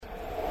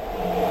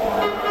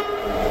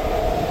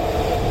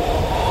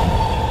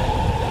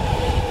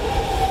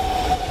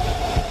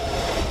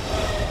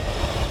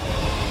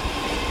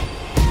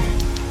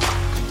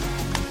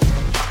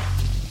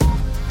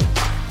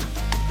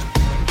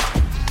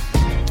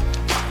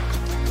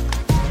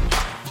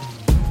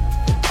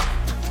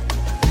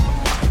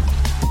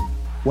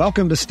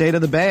Welcome to State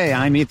of the Bay.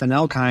 I'm Ethan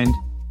Elkind.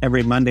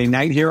 Every Monday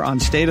night here on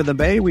State of the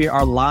Bay, we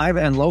are live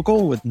and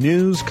local with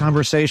news,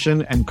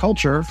 conversation, and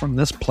culture from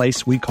this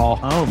place we call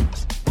home.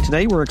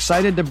 Today, we're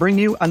excited to bring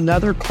you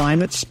another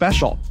climate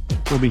special.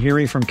 We'll be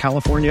hearing from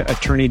California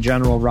Attorney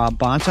General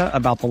Bonta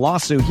about the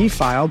lawsuit he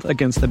filed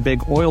against the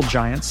big oil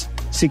giants,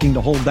 seeking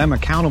to hold them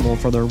accountable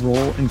for their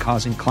role in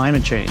causing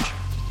climate change.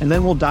 And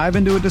then we'll dive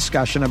into a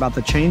discussion about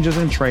the changes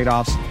and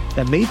trade-offs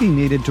that may be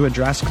needed to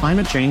address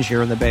climate change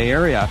here in the Bay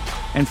Area.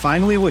 And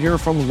finally, we'll hear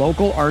from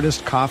local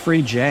artist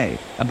Coffrey J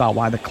about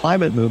why the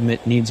climate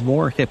movement needs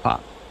more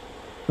hip-hop.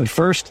 But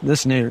first,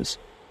 this news.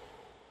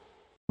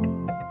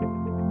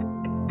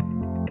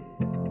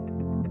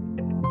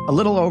 A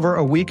little over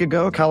a week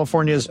ago,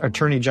 California's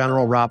Attorney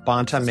General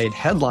Bonta made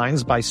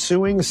headlines by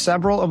suing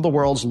several of the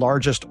world's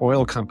largest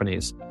oil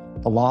companies.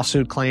 The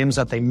lawsuit claims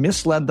that they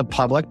misled the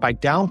public by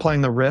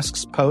downplaying the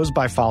risks posed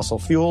by fossil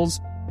fuels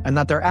and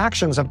that their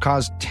actions have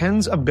caused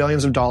tens of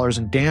billions of dollars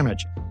in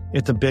damage.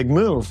 It's a big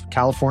move.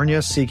 California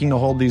is seeking to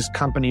hold these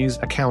companies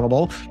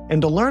accountable. And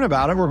to learn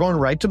about it, we're going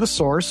right to the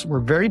source.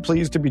 We're very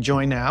pleased to be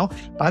joined now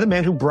by the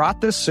man who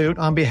brought this suit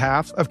on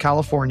behalf of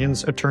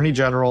California's Attorney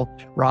General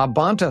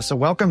Bonta. So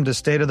welcome to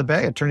State of the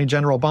Bay, Attorney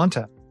General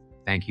Bonta.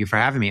 Thank you for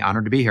having me.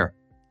 Honored to be here.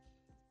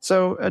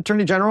 So,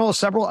 Attorney General,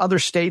 several other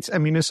states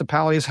and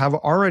municipalities have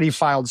already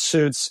filed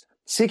suits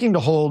seeking to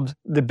hold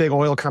the big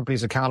oil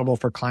companies accountable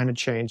for climate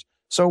change.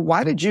 So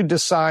why did you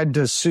decide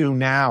to sue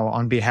now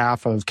on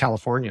behalf of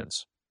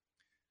Californians?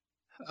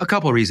 A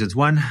couple of reasons.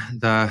 One,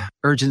 the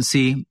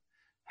urgency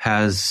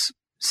has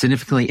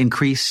significantly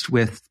increased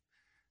with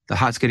the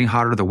hot's getting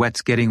hotter, the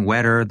wet's getting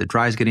wetter, the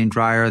dry's getting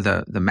drier,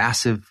 the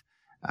massive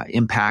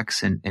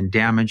impacts and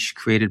damage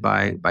created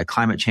by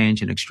climate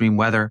change and extreme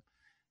weather.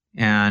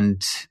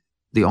 And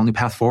the only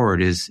path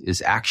forward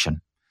is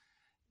action.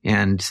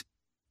 And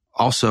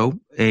also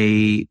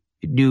a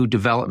new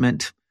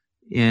development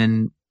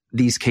in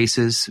these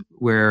cases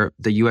where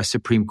the U.S.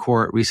 Supreme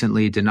Court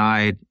recently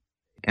denied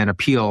an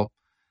appeal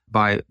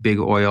by big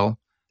oil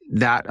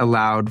that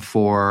allowed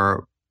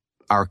for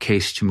our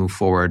case to move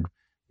forward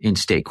in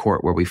state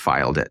court where we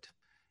filed it.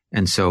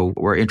 And so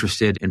we're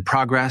interested in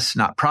progress,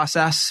 not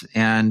process.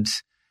 And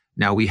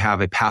now we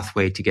have a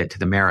pathway to get to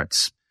the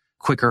merits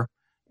quicker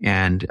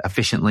and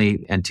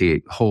efficiently and to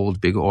hold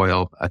big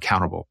oil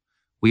accountable.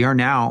 We are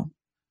now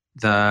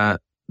the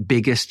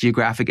biggest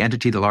geographic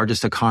entity, the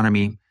largest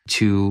economy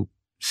to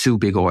sue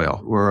big oil.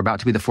 We're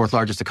about to be the fourth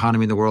largest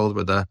economy in the world.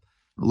 We're the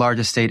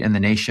largest state in the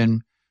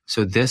nation.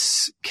 So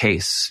this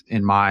case,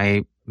 in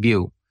my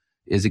view,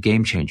 is a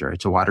game changer.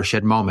 It's a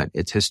watershed moment.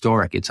 It's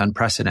historic. It's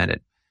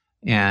unprecedented.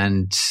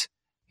 And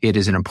it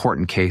is an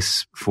important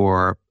case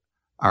for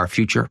our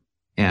future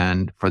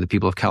and for the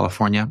people of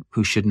California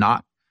who should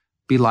not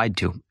be lied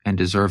to and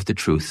deserve the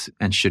truth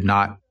and should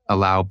not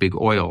allow big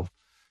oil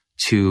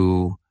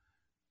to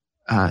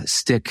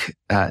stick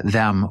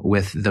them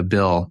with the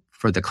bill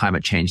for the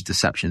climate change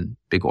deception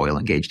big oil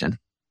engaged in.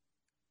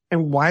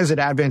 And why is it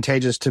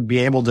advantageous to be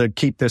able to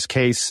keep this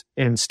case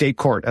in state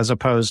court as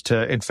opposed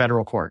to in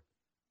federal court?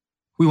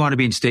 We want to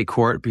be in state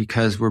court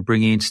because we're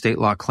bringing state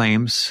law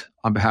claims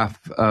on behalf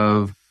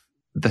of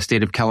the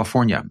state of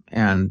California.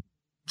 And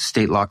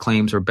state law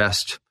claims are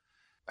best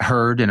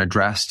heard and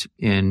addressed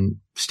in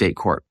state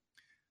court.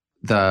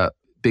 The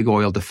big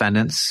oil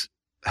defendants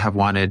have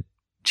wanted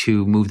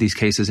to move these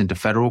cases into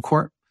federal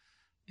court.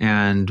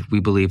 And we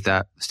believe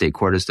that state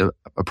court is the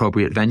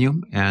appropriate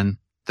venue, and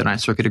the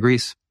Ninth Circuit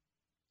agrees.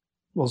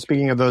 Well,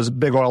 speaking of those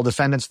big oil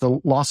defendants, the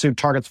lawsuit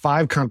targets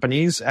 5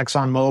 companies,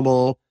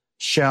 ExxonMobil,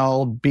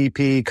 Shell,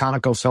 BP,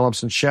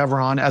 ConocoPhillips, and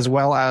Chevron, as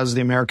well as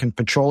the American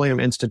Petroleum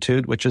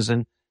Institute, which is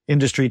an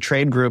industry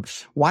trade group.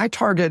 Why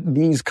target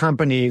these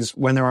companies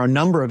when there are a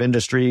number of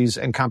industries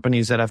and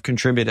companies that have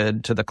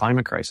contributed to the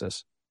climate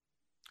crisis?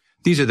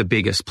 These are the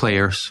biggest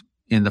players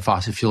in the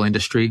fossil fuel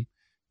industry,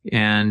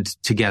 and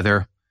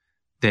together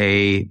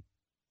they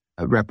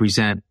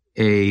represent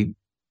a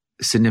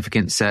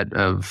significant set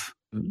of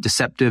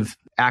deceptive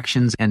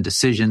actions and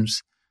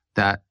decisions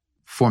that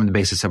form the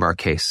basis of our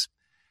case.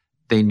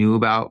 They knew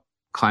about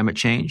climate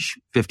change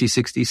 50,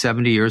 60,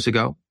 70 years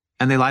ago,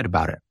 and they lied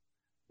about it.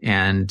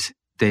 And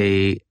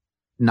they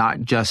not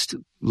just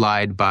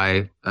lied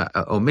by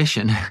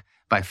omission,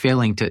 by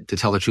failing to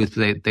tell the truth,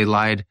 but they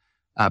lied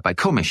by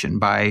commission,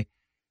 by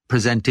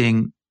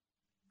presenting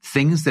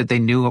things that they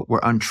knew were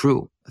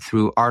untrue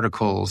through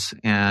articles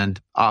and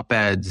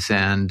op-eds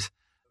and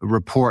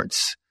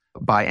reports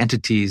by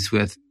entities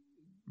with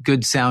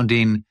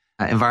good-sounding,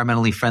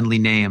 environmentally friendly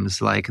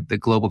names like the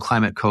Global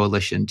Climate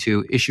Coalition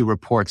to issue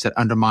reports that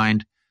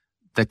undermined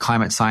the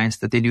climate science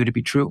that they knew to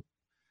be true.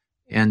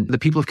 And the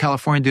people of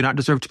California do not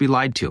deserve to be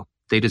lied to.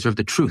 They deserve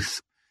the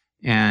truth.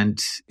 And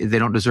they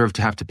don't deserve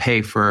to have to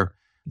pay for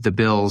the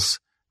bills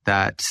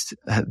that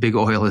big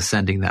oil is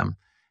sending them.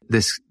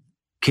 This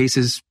case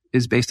is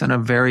based on a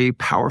very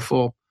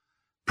powerful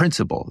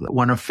principle,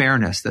 one of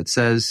fairness that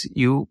says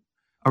you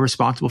are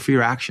responsible for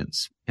your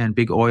actions, and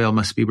big oil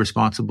must be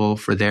responsible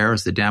for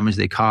theirs, the damage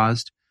they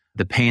caused,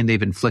 the pain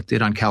they've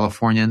inflicted on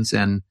Californians.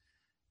 And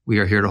we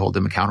are here to hold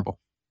them accountable.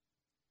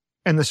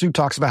 And the suit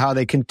talks about how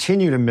they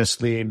continue to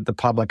mislead the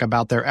public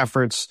about their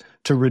efforts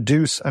to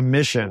reduce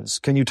emissions.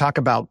 Can you talk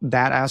about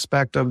that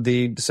aspect of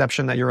the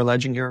deception that you're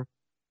alleging here?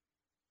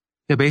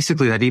 Yeah,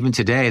 basically that even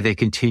today they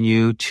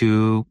continue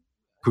to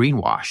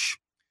greenwash.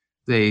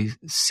 They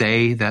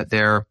say that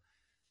their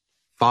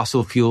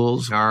fossil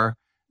fuels are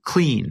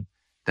clean,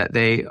 that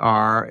they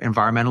are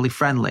environmentally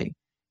friendly,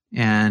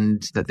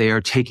 and that they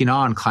are taking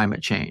on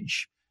climate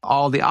change.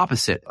 All the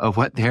opposite of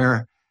what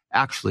they're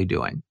actually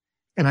doing.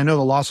 And I know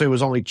the lawsuit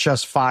was only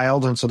just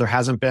filed, and so there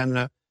hasn't been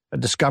a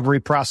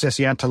discovery process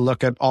yet to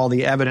look at all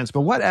the evidence.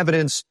 But what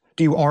evidence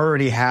do you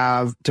already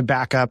have to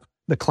back up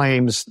the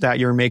claims that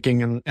you're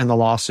making in the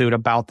lawsuit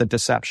about the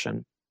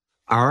deception?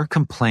 Our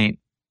complaint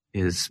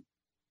is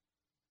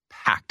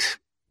packed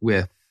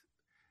with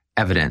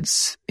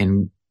evidence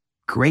in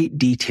great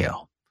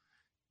detail,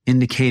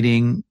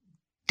 indicating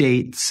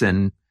dates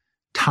and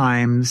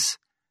times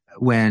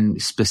when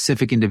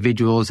specific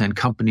individuals and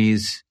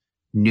companies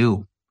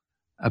knew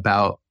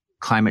about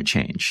climate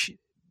change.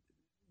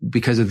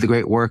 Because of the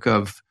great work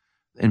of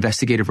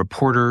investigative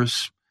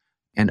reporters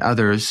and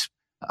others,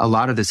 a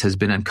lot of this has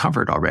been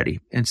uncovered already.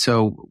 And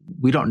so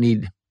we don't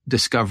need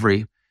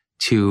discovery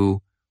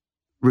to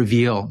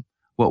reveal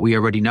what we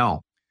already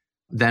know.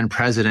 Then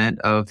president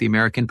of the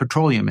American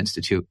Petroleum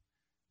Institute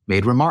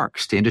made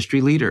remarks to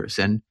industry leaders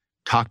and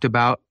talked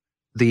about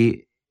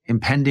the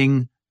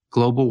impending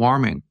global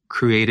warming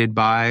created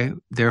by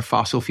their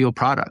fossil fuel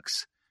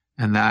products,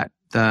 and that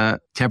the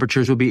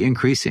temperatures will be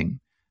increasing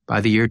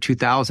by the year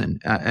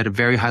 2000 at a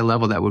very high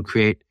level that would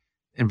create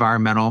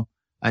environmental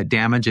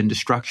damage and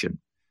destruction.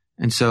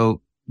 And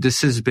so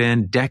this has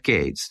been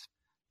decades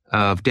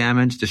of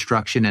damage,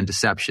 destruction, and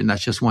deception.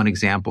 That's just one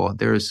example.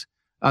 There's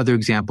other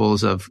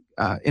examples of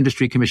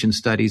industry commission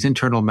studies,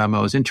 internal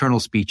memos, internal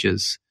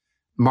speeches,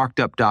 marked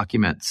up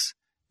documents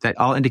that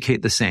all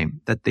indicate the same,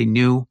 that they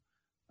knew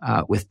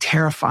with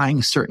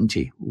terrifying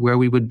certainty where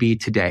we would be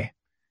today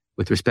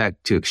with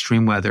respect to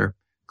extreme weather,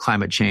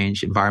 climate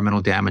change,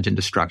 environmental damage, and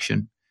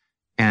destruction.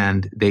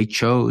 And they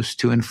chose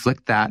to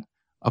inflict that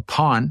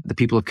upon the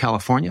people of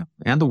California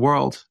and the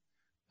world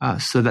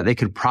so that they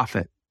could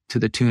profit to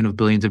the tune of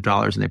billions of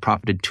dollars. And they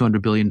profited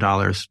 $200 billion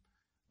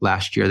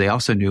last year. They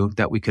also knew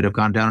that we could have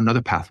gone down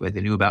another pathway.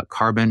 They knew about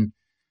carbon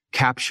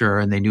capture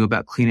and they knew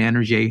about clean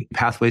energy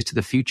pathways to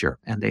the future.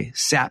 And they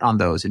sat on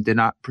those and did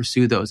not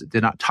pursue those,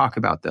 did not talk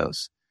about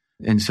those.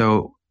 And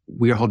so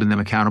we are holding them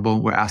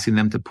accountable. We're asking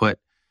them to put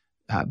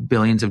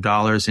billions of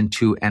dollars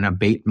into an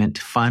abatement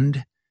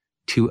fund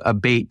to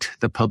abate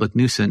the public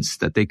nuisance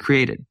that they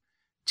created,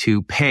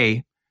 to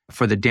pay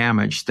for the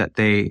damage that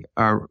they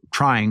are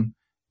trying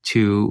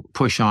to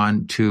push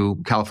on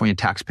to California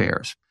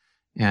taxpayers.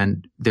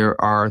 And there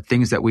are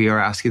things that we are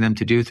asking them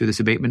to do through this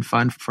abatement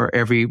fund for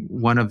every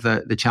one of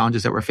the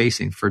challenges that we're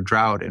facing, for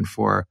drought and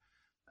for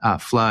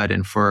flood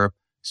and for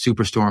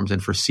superstorms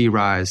and for sea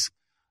rise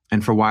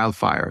and for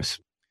wildfires.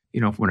 You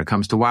know, when it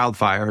comes to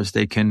wildfires,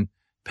 they can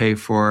pay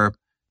for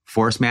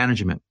forest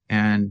management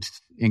and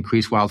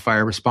increase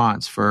wildfire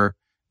response. For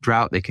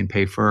drought, they can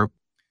pay for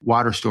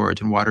water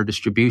storage and water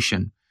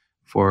distribution.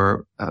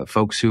 For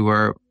folks who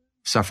are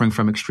suffering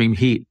from extreme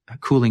heat,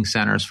 cooling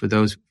centers. For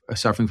those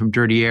suffering from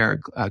dirty air,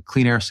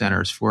 clean air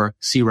centers. For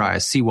sea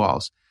rise,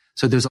 seawalls.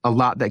 So there's a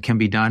lot that can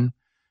be done.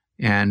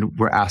 And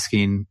we're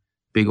asking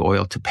big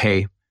oil to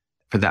pay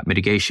for that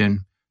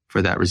mitigation,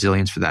 for that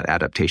resilience, for that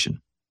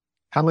adaptation.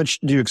 How much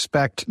do you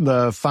expect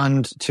the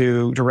fund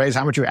to raise?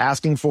 How much are you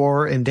asking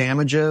for in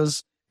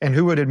damages? And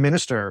who would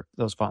administer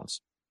those funds?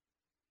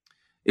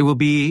 It will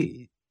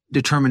be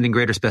determined in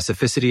greater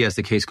specificity as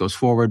the case goes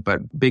forward.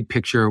 But big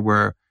picture,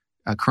 we're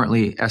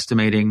currently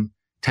estimating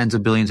tens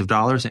of billions of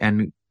dollars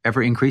and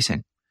ever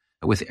increasing.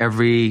 With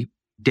every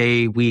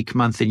day, week,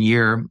 month, and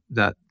year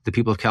that the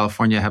people of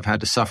California have had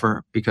to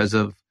suffer because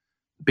of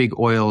big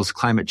oil's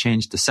climate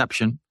change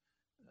deception,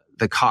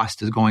 the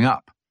cost is going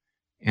up.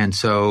 And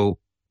so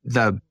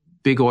the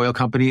big oil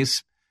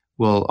companies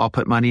will all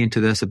put money into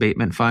this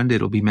abatement fund.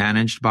 It'll be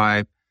managed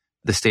by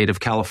the state of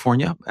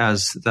California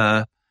as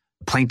the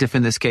plaintiff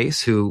in this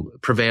case who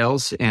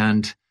prevails,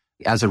 and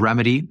as a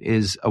remedy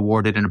is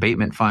awarded an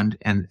abatement fund,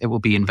 and it will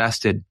be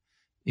invested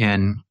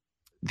in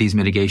these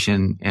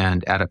mitigation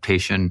and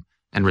adaptation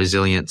and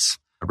resilience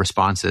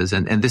responses.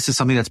 And this is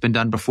something that's been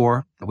done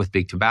before with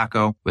big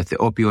tobacco, with the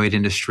opioid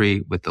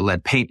industry, with the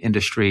lead paint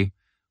industry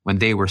when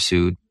they were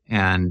sued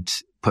and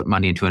put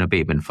money into an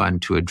abatement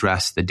fund to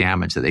address the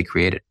damage that they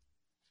created.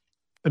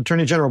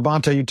 Attorney General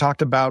Bonta, you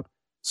talked about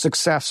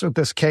success with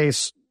this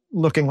case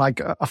looking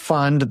like a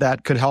fund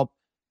that could help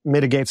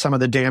mitigate some of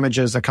the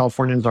damages that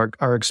Californians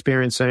are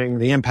experiencing,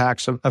 the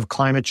impacts of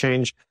climate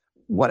change.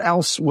 What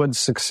else would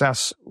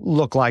success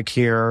look like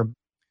here?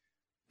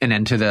 An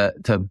end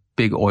to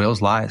big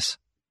oil's lies.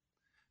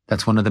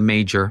 That's one of the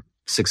major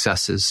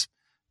successes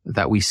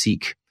that we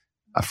seek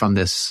from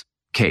this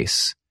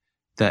case.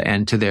 The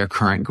end to their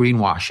current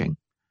greenwashing,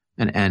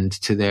 an end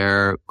to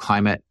their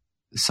climate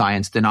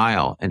science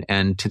denial, an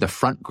end to the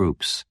front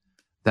groups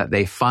that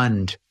they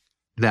fund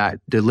that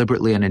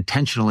deliberately and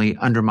intentionally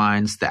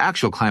undermines the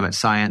actual climate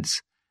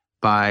science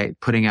by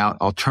putting out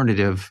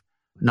alternative,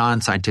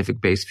 non-scientific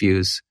based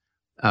views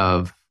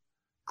of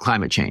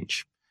climate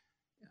change.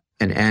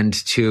 An end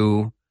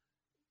to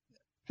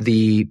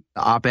the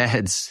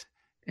op-eds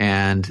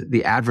and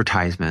the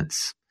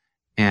advertisements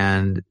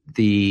and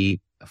the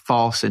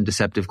false and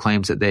deceptive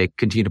claims that they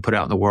continue to put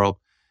out in the world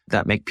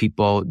that make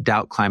people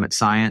doubt climate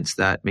science,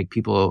 that make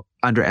people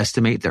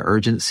underestimate the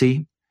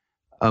urgency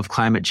of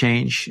climate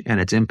change and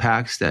its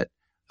impacts, that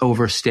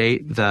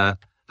overstate the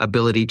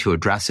ability to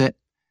address it.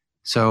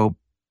 So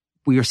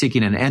we are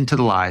seeking an end to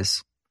the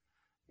lies,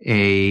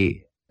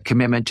 a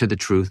commitment to the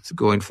truth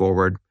going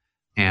forward,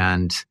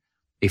 and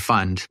a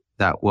fund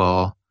that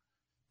will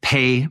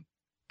pay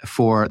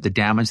for the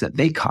damage that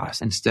they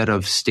cause instead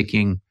of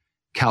sticking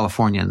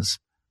Californians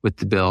with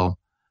the bill.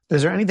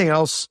 Is there anything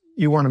else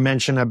you want to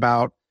mention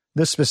about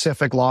this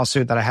specific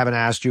lawsuit that I haven't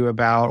asked you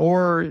about,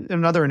 or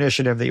another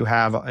initiative that you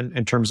have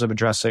in terms of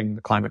addressing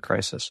the climate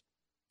crisis?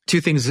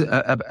 Two things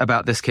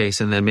about this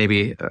case, and then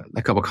maybe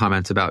a couple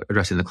comments about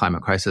addressing the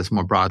climate crisis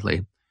more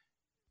broadly.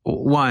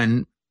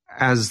 One,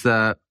 as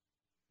the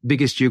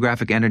biggest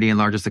geographic entity and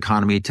largest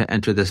economy to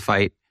enter this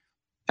fight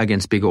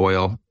against big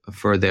oil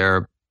for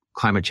their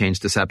climate change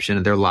deception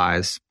and their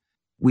lies,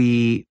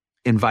 we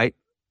invite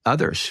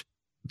others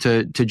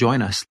to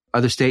join us.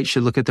 Other states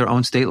should look at their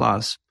own state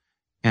laws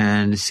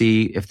and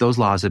see if those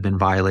laws have been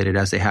violated,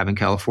 as they have in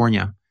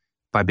California,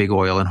 by big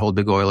oil, and hold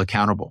big oil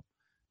accountable.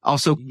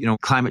 Also,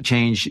 climate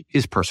change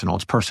is personal.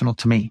 It's personal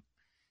to me.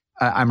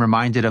 I'm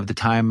reminded of the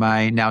time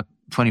my now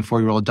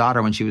 24-year-old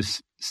daughter, when she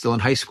was still in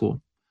high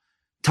school,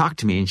 talked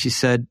to me and she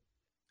said,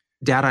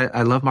 "Dad,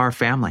 I love our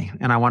family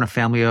and I want a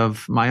family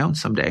of my own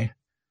someday,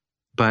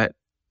 but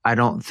I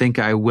don't think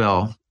I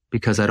will,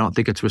 because I don't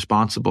think it's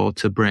responsible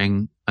to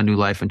bring a new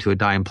life into a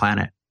dying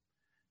planet."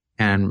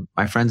 And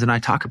my friends and I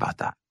talk about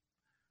that.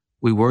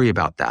 We worry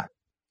about that.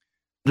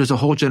 There's a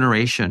whole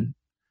generation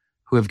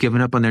who have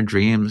given up on their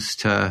dreams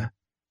to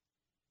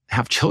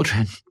have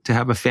children, to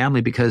have a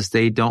family, because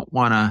they don't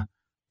want to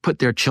put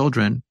their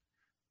children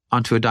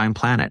onto a dying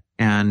planet.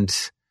 And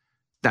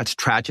that's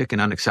tragic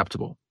and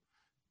unacceptable.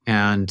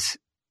 And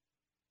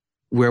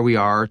where we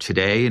are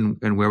today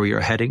and where we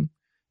are heading,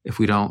 if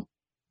we don't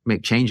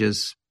make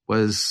changes,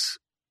 was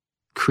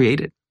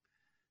created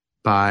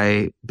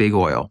by big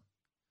oil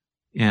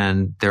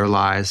and their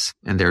lies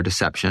and their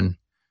deception,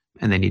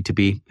 and they need to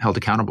be held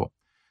accountable.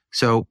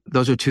 So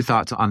those are two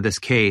thoughts on this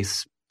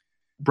case.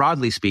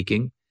 Broadly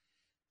speaking,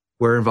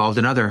 we're involved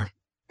in other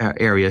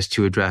areas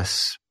to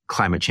address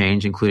climate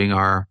change, including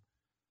our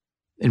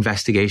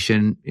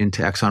investigation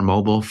into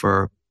ExxonMobil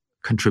for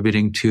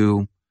contributing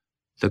to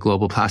the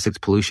global plastics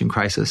pollution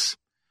crisis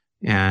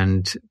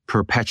and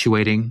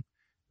perpetuating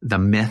the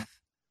myth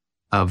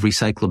of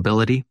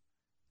recyclability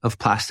of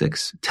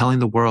plastics, telling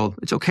the world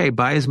it's okay,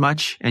 buy as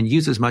much and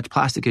use as much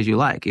plastic as you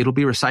like. It'll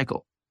be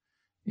recycled.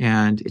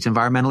 And it's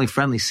environmentally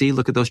friendly. See,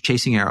 look at those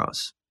chasing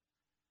arrows.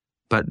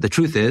 But the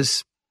truth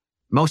is,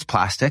 most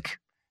plastic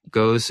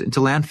goes into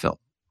landfill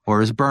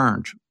or is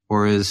burned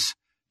or is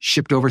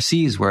shipped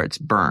overseas where it's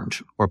burned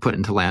or put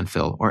into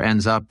landfill or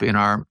ends up in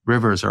our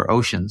rivers or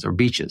oceans or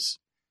beaches.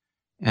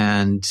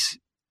 And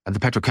the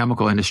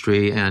petrochemical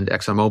industry and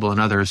ExxonMobil and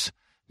others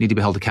need to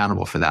be held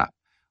accountable for that.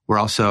 We're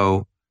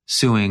also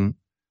suing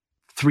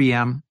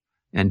 3M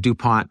and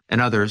DuPont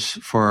and others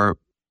for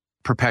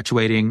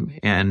perpetuating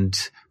and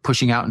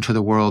pushing out into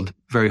the world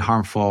very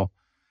harmful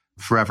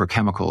forever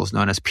chemicals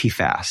known as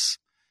PFAS.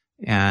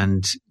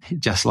 And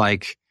just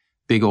like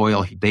big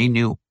oil, they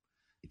knew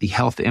the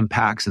health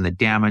impacts and the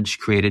damage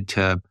created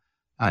to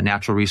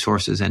natural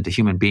resources and to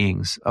human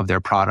beings of their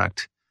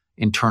product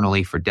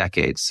internally for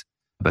decades,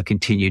 but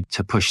continued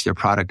to push their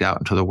product out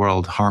into the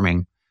world,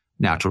 harming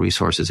natural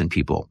resources and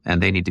people.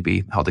 And they need to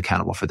be held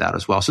accountable for that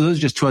as well. So those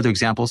are just two other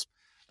examples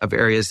of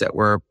areas that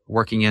we're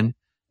working in.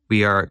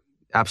 We are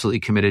absolutely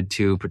committed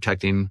to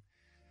protecting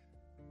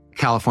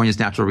California's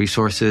natural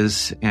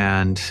resources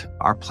and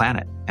our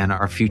planet and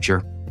our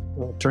future.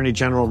 Well, Attorney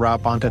General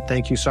Rob Bonta,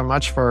 thank you so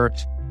much for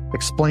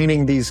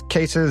explaining these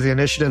cases, the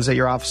initiatives that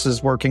your office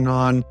is working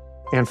on,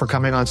 and for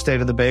coming on State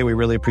of the Bay. We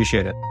really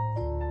appreciate it.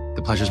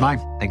 The pleasure's mine.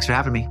 Thanks for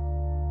having me.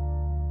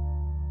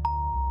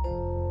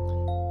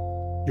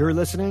 You're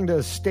listening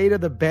to State of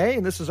the Bay,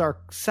 and this is our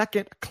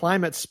second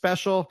climate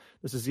special.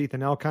 This is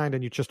Ethan Elkind,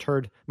 and you just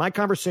heard my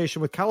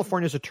conversation with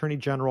California's Attorney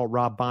General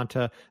Rob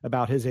Bonta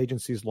about his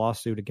agency's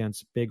lawsuit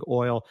against big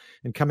oil.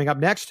 And coming up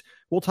next,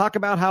 we'll talk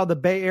about how the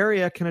Bay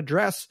Area can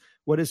address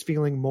what is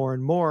feeling more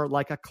and more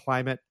like a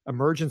climate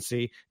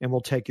emergency, and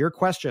we'll take your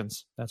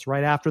questions. That's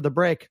right after the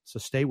break, so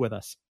stay with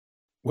us.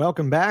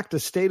 Welcome back to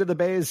State of the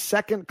Bay's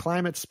second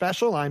climate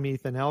special. I'm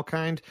Ethan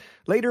Elkind.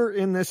 Later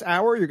in this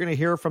hour, you're going to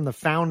hear from the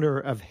founder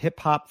of Hip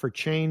Hop for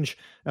Change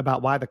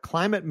about why the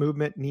climate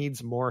movement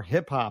needs more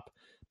hip hop.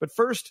 But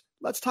first,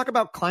 let's talk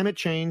about climate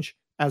change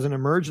as an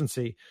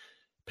emergency.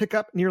 Pick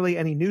up nearly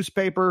any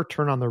newspaper,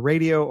 turn on the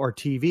radio or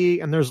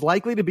TV, and there's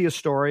likely to be a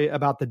story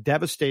about the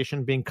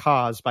devastation being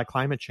caused by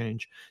climate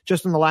change.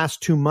 Just in the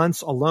last 2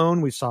 months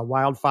alone, we saw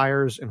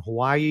wildfires in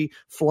Hawaii,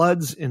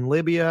 floods in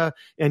Libya,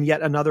 and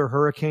yet another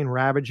hurricane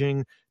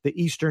ravaging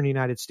the eastern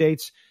United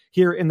States.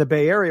 Here in the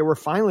Bay Area, we're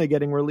finally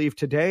getting relief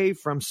today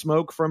from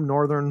smoke from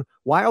northern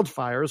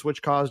wildfires,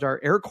 which caused our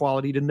air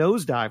quality to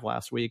nosedive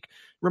last week,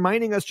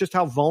 reminding us just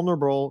how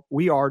vulnerable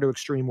we are to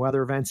extreme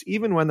weather events,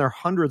 even when they're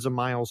hundreds of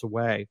miles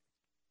away.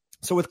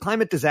 So with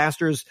climate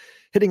disasters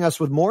hitting us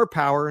with more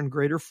power and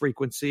greater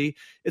frequency,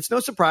 it's no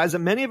surprise that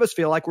many of us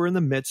feel like we're in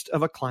the midst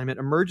of a climate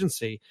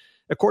emergency.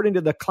 According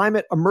to the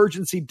Climate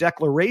Emergency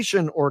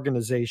Declaration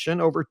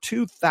Organization, over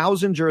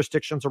 2,000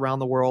 jurisdictions around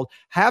the world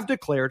have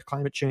declared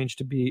climate change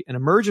to be an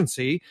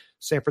emergency,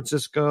 San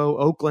Francisco,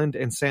 Oakland,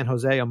 and San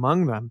Jose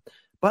among them.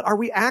 But are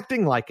we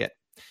acting like it?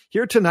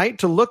 Here tonight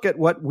to look at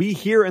what we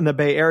here in the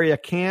Bay Area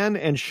can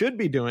and should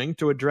be doing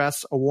to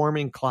address a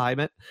warming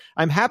climate,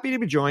 I'm happy to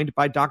be joined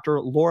by Dr.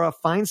 Laura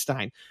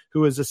Feinstein,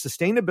 who is a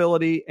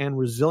Sustainability and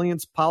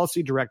Resilience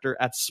Policy Director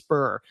at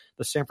SPUR,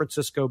 the San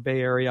Francisco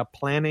Bay Area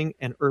Planning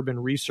and Urban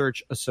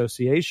Research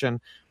Association.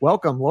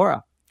 Welcome,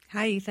 Laura.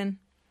 Hi, Ethan.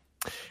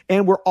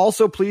 And we're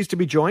also pleased to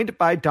be joined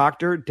by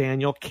Dr.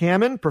 Daniel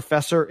Kammen,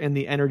 professor in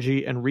the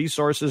Energy and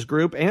Resources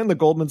Group and the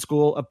Goldman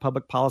School of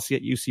Public Policy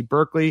at UC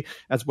Berkeley,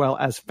 as well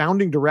as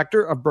founding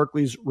director of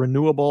Berkeley's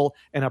Renewable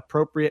and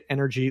Appropriate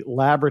Energy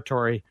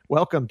Laboratory.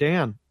 Welcome,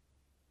 Dan.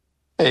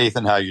 Hey,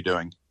 Ethan. How are you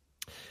doing?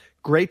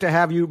 Great to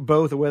have you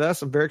both with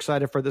us. I'm very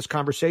excited for this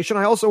conversation.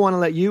 I also want to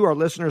let you, our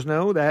listeners,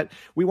 know that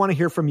we want to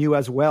hear from you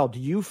as well. Do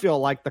you feel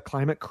like the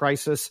climate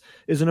crisis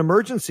is an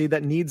emergency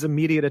that needs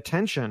immediate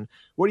attention?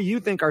 What do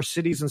you think our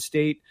cities and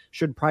state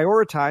should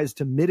prioritize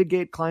to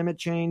mitigate climate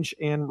change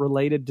and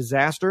related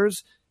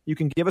disasters? You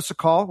can give us a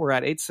call. We're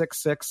at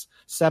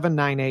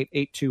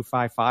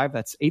 866-798-8255.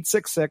 That's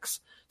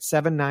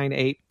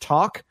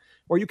 866-798-TALK.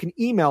 Or you can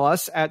email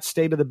us at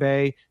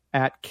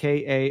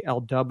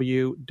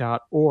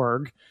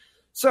stateofthebay@kalw.org.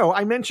 So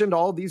I mentioned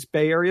all these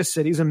Bay Area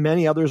cities and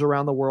many others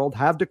around the world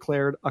have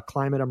declared a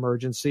climate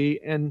emergency.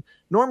 And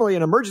normally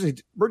an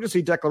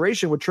emergency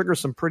declaration would trigger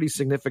some pretty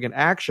significant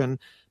action.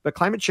 But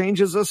climate change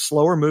is a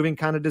slower moving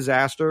kind of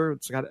disaster.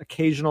 It's got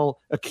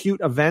occasional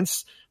acute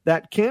events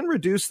that can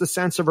reduce the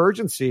sense of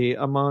urgency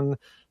among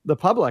the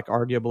public,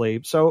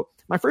 arguably. So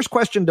my first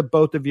question to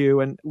both of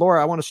you, and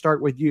Laura, I want to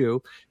start with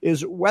you,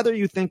 is whether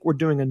you think we're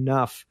doing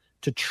enough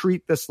to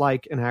treat this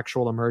like an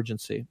actual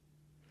emergency.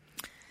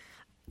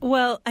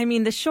 Well, I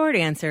mean, the short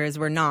answer is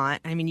we're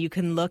not. I mean, you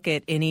can look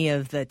at any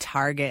of the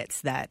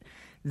targets that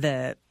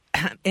the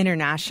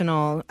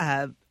international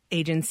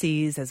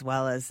agencies as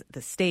well as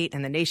the state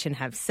and the nation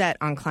have set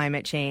on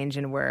climate change,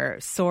 and we're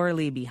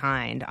sorely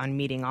behind on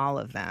meeting all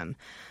of them.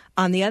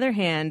 On the other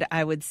hand,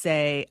 I would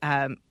say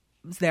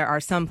there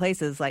are some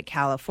places like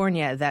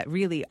California that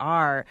really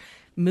are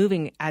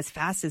moving as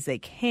fast as they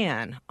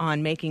can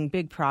on making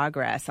big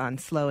progress on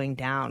slowing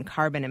down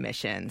carbon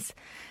emissions.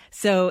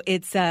 So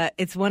it's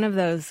one of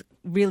those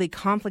really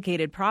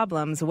complicated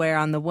problems where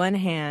on the one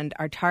hand,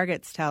 our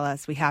targets tell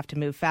us we have to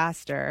move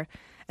faster.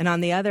 And on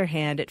the other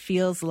hand, it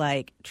feels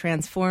like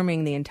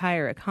transforming the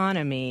entire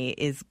economy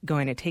is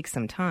going to take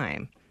some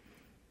time.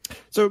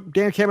 So,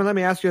 Dan Kammen, let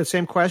me ask you the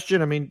same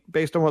question. I mean,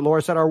 based on what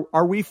Laura said,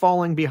 are we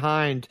falling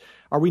behind?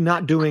 Are we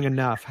not doing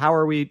enough? How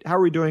are we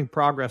doing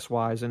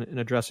progress-wise in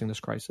addressing this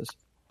crisis?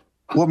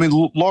 Well, I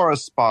mean,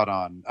 Laura's spot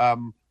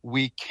on.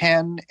 We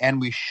can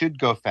and we should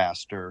go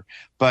faster,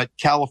 but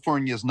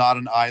California is not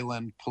an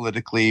island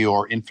politically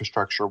or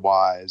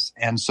infrastructure-wise.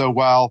 And so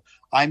while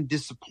I'm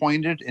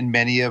disappointed in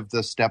many of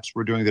the steps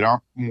we're doing that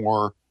aren't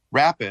more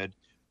rapid,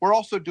 we're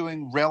also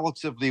doing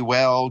relatively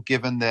well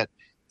given that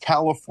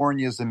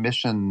California's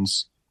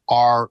emissions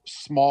are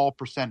small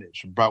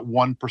percentage, about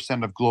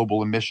 1% of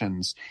global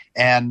emissions.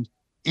 And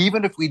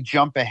even if we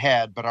jump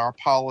ahead, but our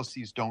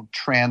policies don't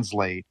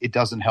translate, it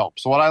doesn't help.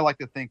 So what I like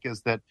to think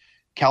is that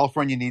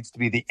California needs to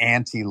be the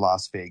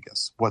anti-Las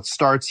Vegas. What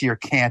starts here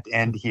can't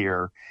end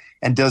here.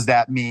 And does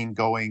that mean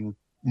going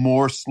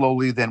more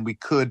slowly than we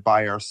could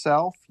by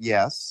ourselves?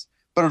 Yes.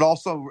 But it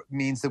also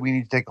means that we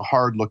need to take a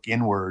hard look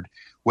inward,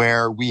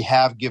 where we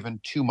have given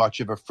too much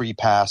of a free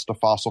pass to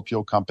fossil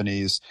fuel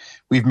companies.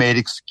 We've made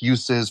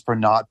excuses for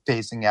not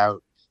phasing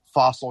out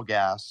fossil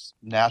gas,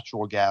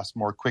 natural gas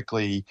more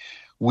quickly.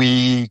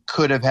 We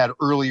could have had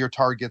earlier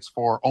targets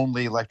for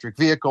only electric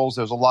vehicles.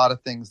 There's a lot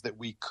of things that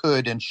we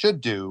could and should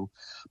do,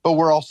 but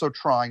we're also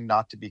trying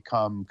not to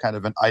become kind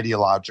of an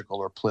ideological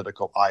or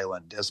political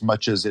island, as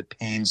much as it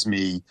pains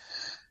me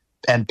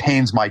and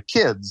pains my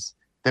kids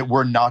that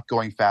we're not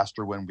going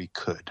faster when we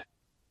could.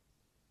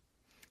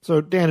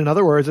 So, Dan, in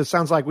other words, it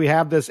sounds like we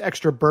have this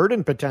extra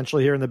burden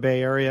potentially here in the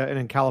Bay Area and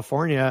in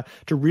California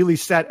to really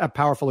set a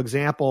powerful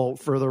example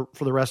for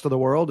the rest of the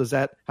world. Is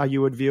that how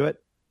you would view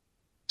it?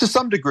 To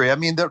some degree. I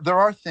mean, there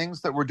are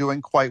things that we're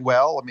doing quite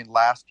well. I mean,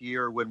 last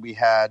year when we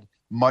had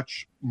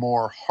much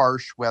more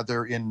harsh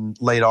weather in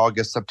late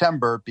August,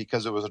 September,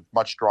 because it was a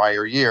much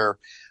drier year.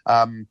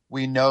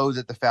 We know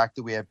that the fact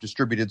that we have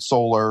distributed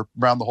solar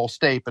around the whole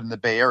state, but in the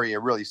Bay Area,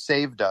 really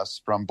saved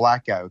us from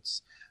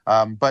blackouts.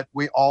 But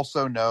we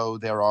also know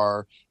there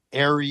are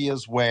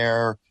areas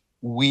where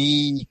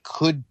we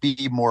could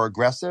be more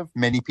aggressive.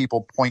 Many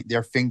people point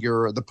their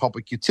finger at the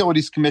Public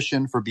Utilities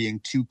Commission for being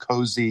too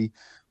cozy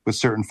with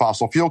certain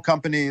fossil fuel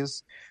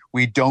companies.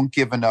 We don't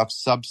give enough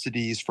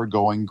subsidies for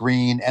going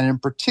green. And in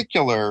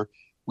particular,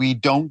 we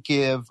don't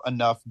give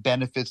enough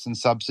benefits and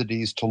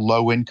subsidies to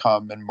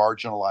low-income and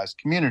marginalized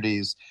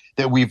communities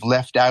that we've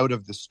left out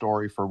of the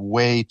story for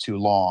way too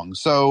long.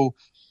 So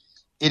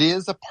it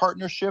is a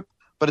partnership,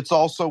 but it's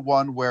also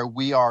one where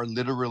we are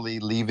literally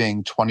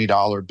leaving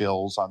 $20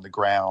 bills on the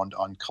ground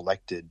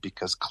uncollected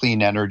because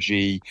clean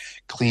energy,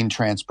 clean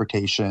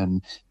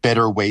transportation,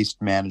 better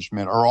waste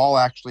management are all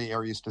actually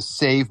areas to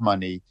save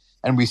money,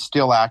 and we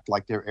still act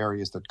like they're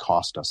areas that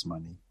cost us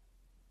money.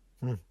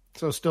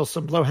 So still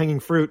some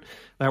low-hanging fruit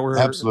that we're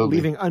Absolutely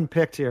leaving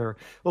unpicked here.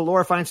 Well,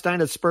 Laura Feinstein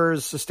is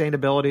Spur's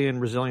Sustainability and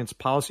Resilience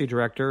Policy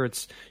Director.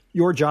 It's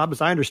your job,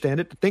 as I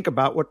understand it, to think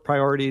about what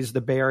priorities the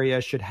Bay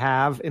Area should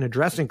have in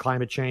addressing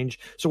climate change.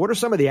 So what are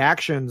some of the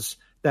actions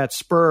that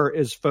Spur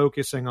is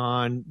focusing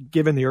on,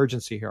 given the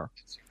urgency here?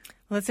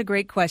 Well, that's a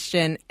great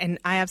question. And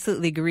I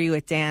absolutely agree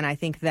with Dan. I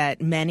think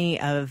that many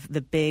of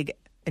the big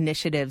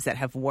initiatives that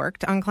have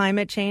worked on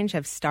climate change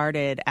have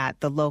started at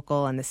the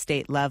local and the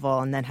state level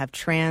and then have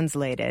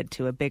translated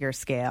to a bigger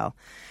scale.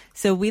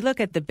 So we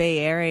look at the Bay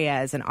Area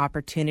as an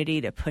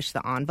opportunity to push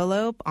the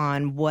envelope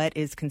on what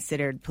is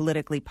considered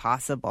politically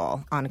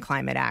possible on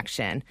climate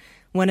action.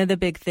 One of the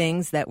big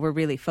things that we're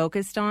really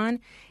focused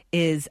on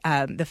is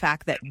the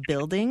fact that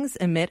buildings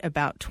emit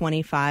about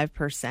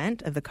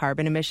 25% of the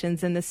carbon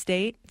emissions in the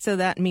state. So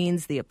that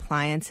means the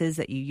appliances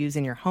that you use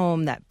in your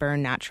home that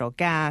burn natural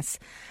gas,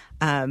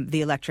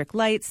 the electric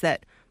lights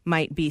that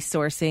might be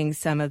sourcing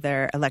some of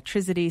their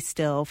electricity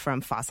still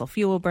from fossil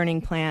fuel burning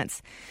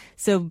plants.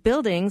 So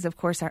buildings, of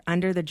course, are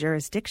under the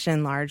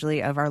jurisdiction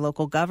largely of our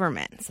local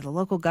government. So the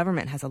local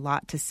government has a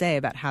lot to say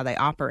about how they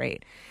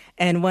operate.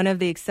 And one of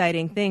the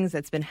exciting things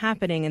that's been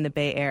happening in the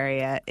Bay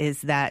Area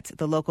is that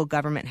the local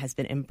government has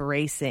been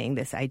embracing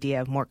this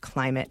idea of more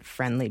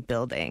climate-friendly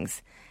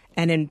buildings.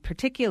 And in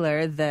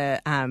particular,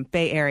 the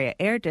Bay Area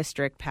Air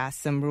District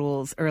passed some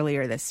rules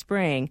earlier this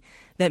spring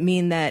that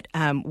mean that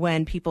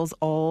when people's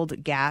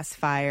old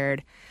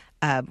gas-fired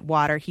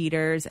water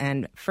heaters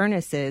and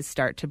furnaces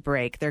start to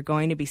break, they're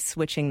going to be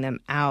switching them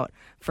out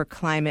for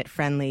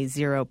climate-friendly,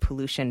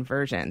 zero-pollution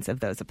versions of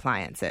those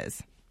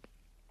appliances.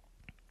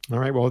 All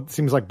right. Well, it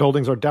seems like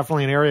buildings are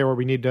definitely an area where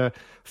we need to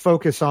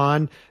focus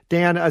on.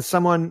 Dan, as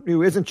someone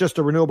who isn't just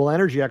a renewable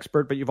energy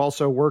expert, but you've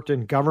also worked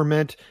in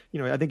government,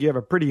 I think you have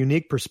a pretty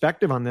unique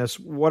perspective on this.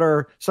 What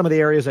are some of the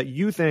areas that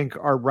you think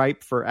are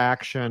ripe for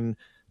action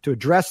to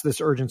address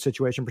this urgent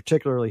situation,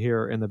 particularly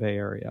here in the Bay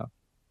Area?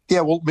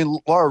 Yeah, well,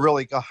 Laura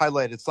really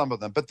highlighted some of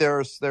them, but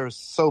there's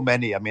so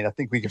many. I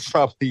think we could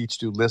probably each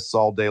do lists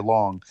all day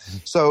long.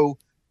 So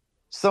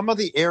some of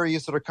the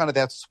areas that are kind of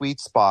that sweet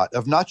spot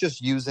of not just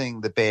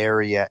using the Bay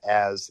Area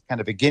as kind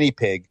of a guinea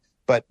pig,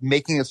 but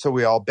making it so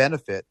we all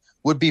benefit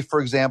would be, for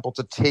example,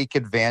 to take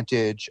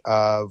advantage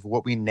of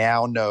what we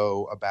now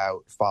know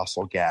about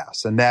fossil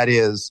gas. And that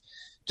is,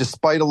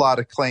 despite a lot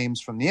of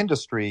claims from the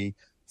industry,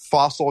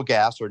 fossil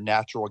gas or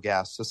natural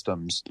gas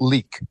systems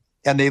leak.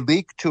 And they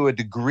leak to a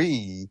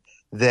degree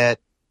that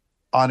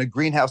on a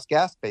greenhouse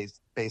gas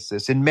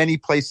basis, in many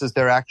places,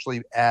 they're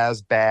actually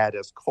as bad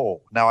as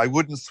coal. Now, I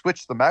wouldn't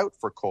switch them out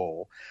for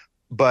coal,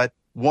 but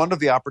one of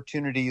the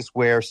opportunities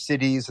where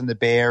cities in the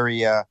Bay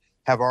Area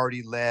have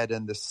already led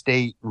and the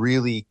state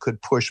really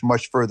could push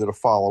much further to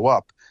follow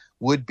up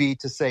would be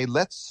to say,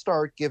 let's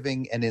start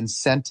giving an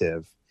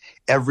incentive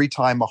every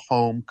time a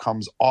home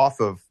comes off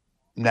of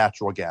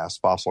natural gas,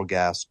 fossil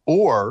gas,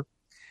 or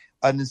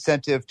an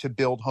incentive to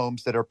build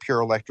homes that are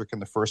pure electric in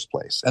the first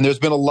place. And there's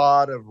been a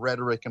lot of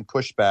rhetoric and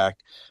pushback,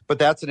 but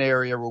that's an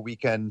area where we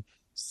can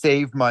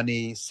save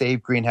money,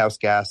 save greenhouse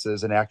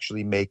gases, and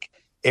actually make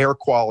air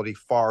quality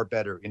far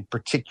better, in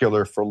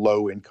particular for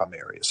low-income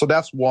areas. So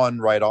that's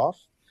one right off.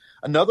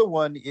 Another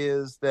one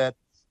is that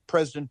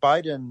President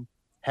Biden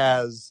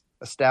has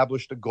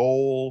established a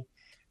goal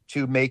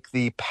to make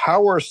the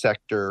power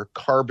sector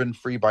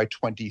carbon-free by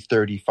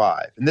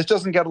 2035. And this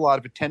doesn't get a lot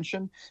of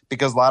attention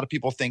because a lot of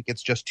people think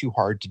it's just too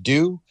hard to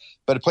do.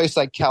 But a place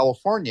like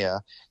California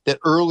that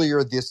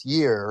earlier this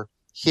year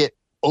hit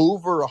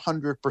over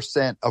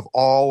 100% of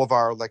all of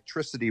our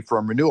electricity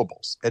from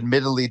renewables,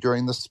 admittedly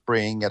during the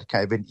spring at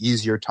kind of an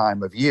easier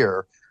time of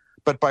year.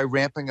 But by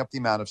ramping up the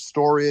amount of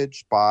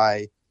storage,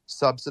 by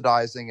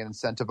subsidizing and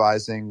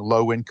incentivizing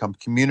low-income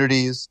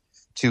communities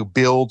to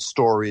build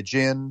storage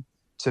in,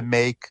 to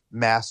make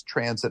mass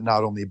transit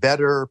not only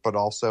better, but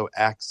also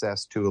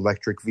access to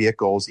electric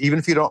vehicles, even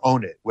if you don't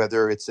own it,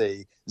 whether it's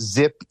a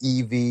Zip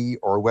EV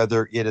or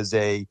whether it is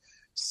a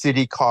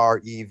city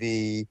car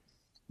EV,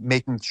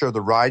 making sure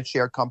the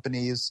rideshare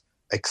companies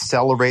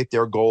accelerate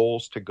their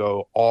goals to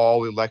go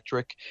all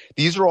electric.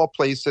 These are all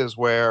places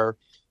where,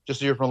 just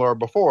as you heard from Laura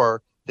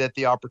before, that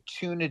the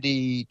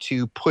opportunity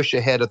to push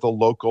ahead at the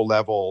local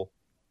level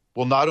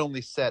will not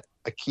only set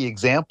a key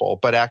example,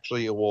 but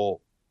actually it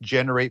will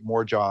generate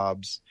more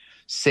jobs,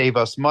 save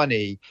us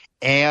money,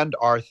 and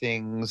are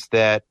things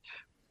that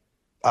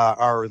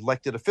our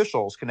elected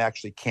officials can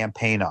actually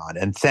campaign on.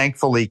 And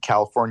thankfully,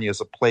 California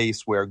is a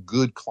place where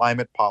good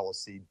climate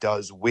policy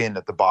does win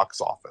at the box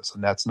office.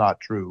 And that's not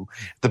true,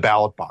 the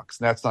ballot box.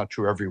 And that's not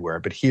true everywhere,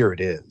 but here it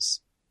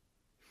is.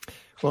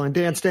 Well, and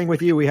Dan, staying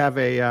with you, we have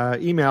a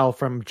email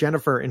from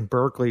Jennifer in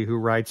Berkeley who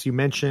writes, you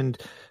mentioned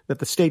that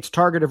the state's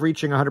target of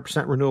reaching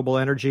 100% renewable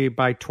energy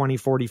by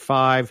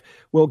 2045,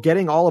 will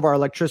getting all of our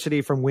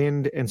electricity from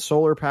wind and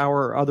solar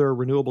power or other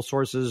renewable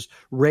sources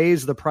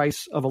raise the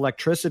price of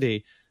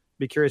electricity?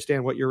 Be curious,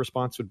 Dan, what your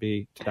response would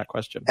be to that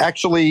question.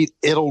 Actually,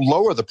 it'll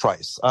lower the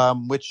price,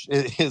 which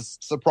is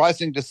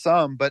surprising to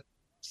some, but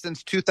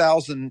since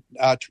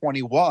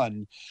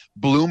 2021,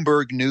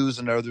 Bloomberg News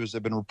and others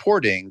have been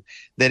reporting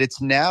that it's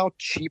now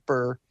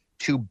cheaper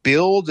to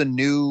build a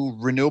new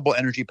renewable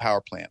energy power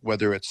plant,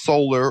 whether it's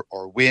solar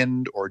or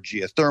wind or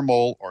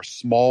geothermal or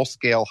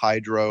small-scale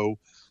hydro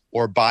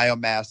or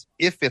biomass,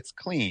 if it's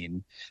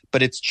clean.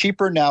 But it's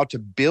cheaper now to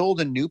build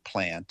a new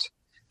plant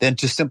than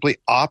to simply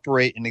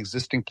operate an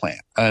existing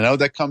plant. And I know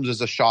that comes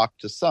as a shock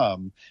to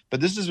some,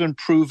 but this has been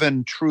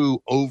proven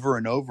true over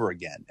and over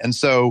again. And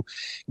so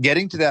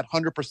getting to that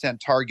 100%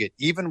 target,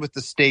 even with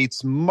the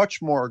state's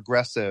much more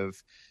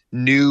aggressive,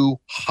 new,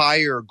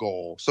 higher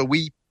goal. So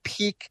we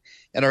peak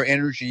in our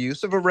energy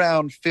use of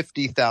around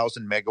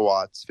 50,000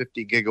 megawatts,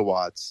 50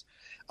 gigawatts.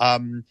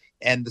 And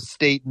the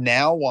state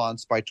now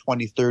wants by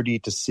 2030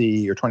 to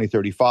see, or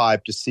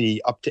 2035 to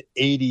see up to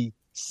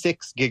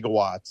 86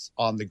 gigawatts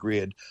on the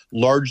grid,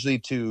 largely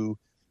to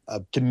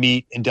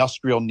meet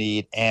industrial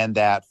need, and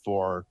that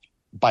for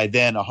by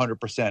then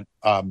 100%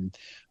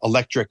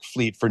 electric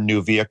fleet for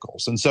new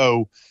vehicles. And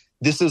so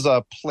this is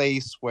a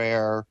place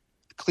where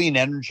clean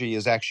energy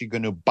is actually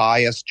going to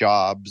buy us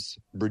jobs,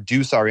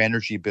 reduce our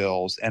energy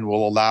bills, and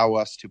will allow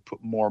us to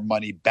put more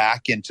money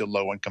back into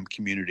low-income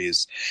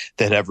communities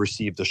that have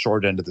received the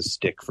short end of the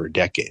stick for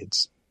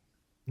decades.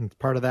 It's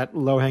part of that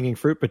low-hanging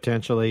fruit,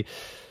 potentially.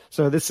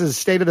 So this is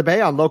State of the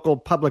Bay on local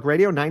public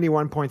radio,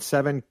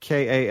 91.7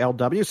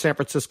 KALW, San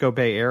Francisco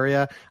Bay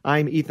Area.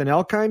 I'm Ethan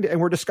Elkind,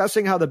 and we're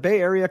discussing how the Bay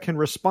Area can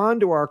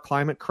respond to our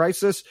climate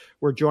crisis.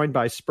 We're joined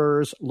by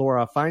Spur's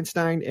Laura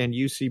Feinstein and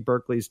UC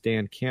Berkeley's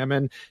Dan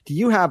Kammen. Do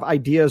you have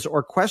ideas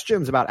or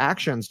questions about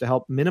actions to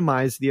help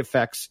minimize the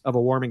effects of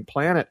a warming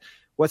planet?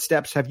 What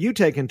steps have you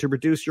taken to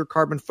reduce your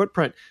carbon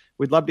footprint?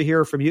 We'd love to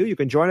hear from you. You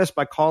can join us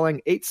by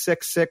calling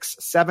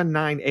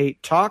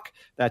 866-798-TALK.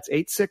 That's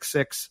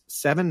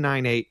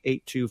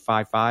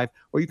 866-798-8255.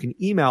 Or you can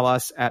email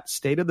us at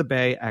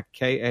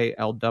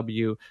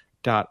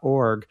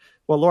stateofthebay@kalw.org.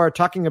 Well, Laura,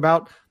 talking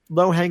about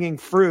low-hanging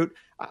fruit,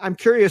 I'm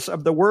curious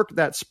of the work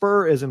that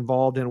Spur is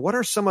involved in. What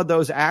are some of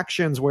those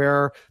actions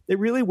where it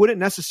really wouldn't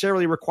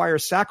necessarily require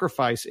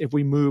sacrifice if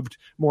we moved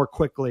more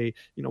quickly?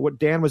 You know, what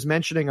Dan was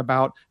mentioning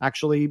about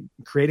actually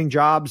creating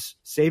jobs,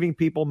 saving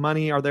people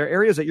money. Are there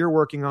areas that you're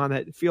working on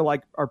that feel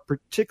like are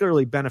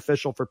particularly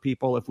beneficial for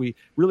people if we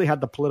really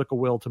had the political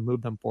will to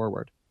move them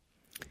forward?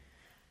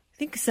 I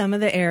think some of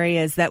the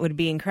areas that would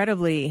be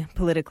incredibly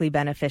politically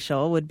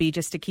beneficial would be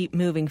just to keep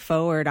moving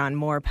forward on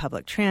more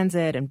public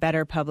transit and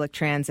better public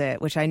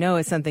transit, which I know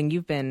is something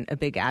you've been a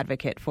big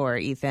advocate for,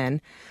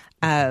 Ethan.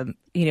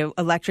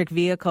 Electric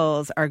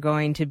vehicles are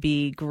going to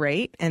be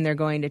great, and they're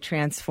going to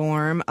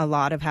transform a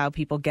lot of how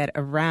people get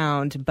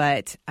around.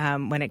 But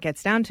when it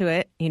gets down to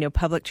it,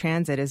 public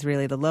transit is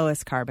really the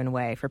lowest carbon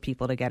way for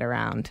people to get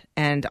around.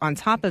 And on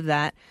top of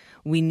that,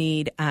 we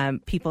need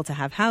people to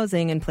have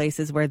housing in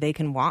places where they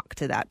can walk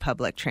to that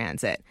public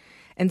transit.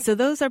 And so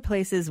those are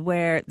places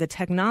where the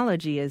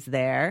technology is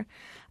there.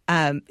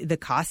 The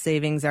cost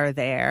savings are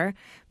there,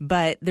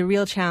 but the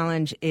real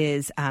challenge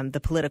is the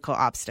political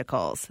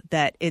obstacles,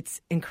 that it's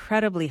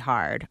incredibly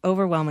hard,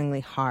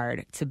 overwhelmingly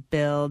hard to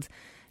build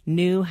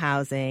new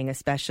housing,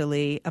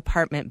 especially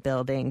apartment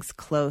buildings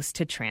close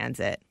to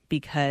transit,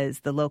 because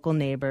the local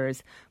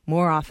neighbors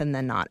more often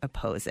than not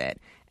oppose it.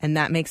 And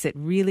that makes it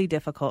really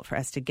difficult for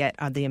us to get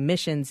the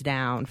emissions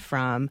down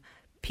from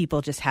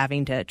people just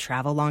having to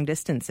travel long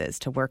distances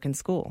to work and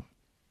school.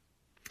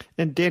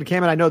 And Dan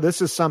Kammen, I know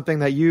this is something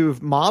that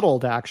you've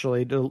modeled,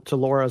 actually, to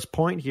Laura's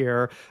point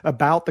here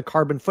about the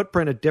carbon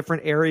footprint of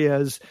different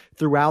areas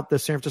throughout the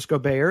San Francisco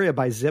Bay Area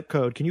by zip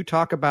code. Can you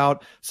talk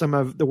about some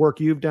of the work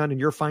you've done and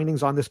your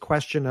findings on this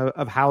question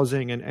of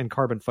housing and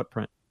carbon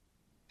footprint?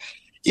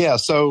 Yeah,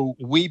 so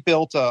we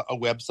built a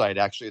website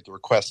actually at the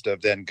request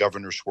of then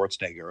Governor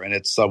Schwarzenegger, and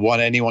it's one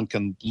anyone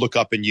can look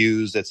up and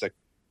use. It's a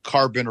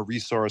carbon or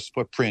resource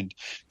footprint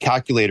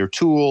calculator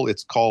tool.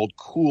 It's called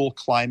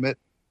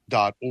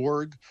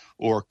coolclimate.org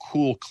or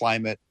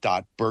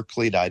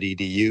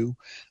coolclimate.berkeley.edu.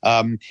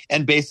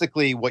 And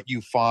basically what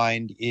you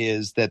find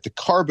is that the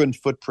carbon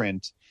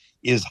footprint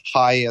is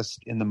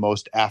highest in the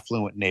most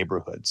affluent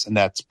neighborhoods. And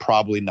that's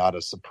probably not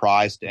a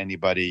surprise to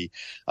anybody.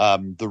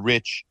 The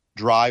rich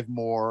drive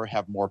more,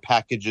 have more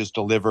packages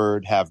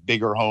delivered, have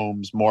bigger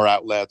homes, more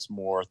outlets,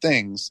 more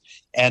things.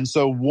 And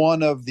so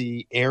one of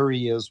the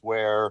areas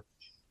where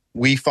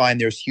we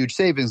find there's huge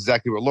savings,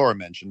 exactly what Laura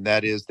mentioned,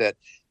 that is that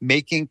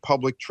making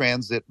public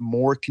transit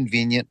more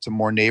convenient to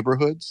more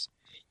neighborhoods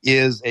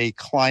is a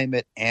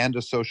climate and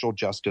a social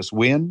justice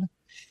win.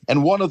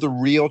 And one of the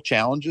real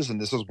challenges,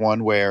 and this is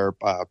one where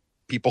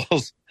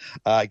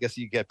I guess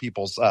you get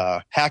people's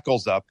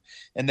hackles up,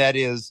 and that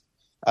is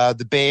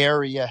the Bay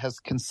Area has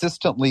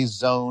consistently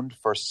zoned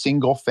for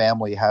single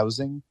family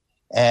housing.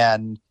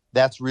 And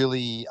that's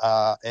really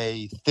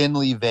a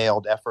thinly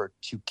veiled effort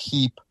to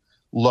keep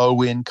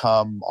low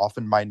income,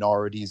 often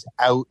minorities,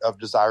 out of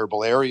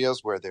desirable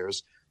areas where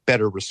there's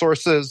better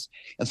resources.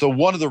 And so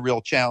one of the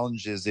real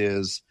challenges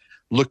is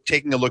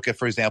taking a look at,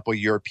 for example,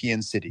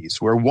 European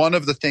cities, where one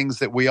of the things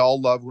that we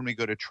all love when we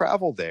go to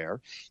travel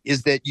there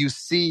is that you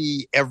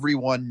see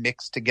everyone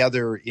mixed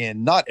together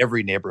in not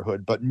every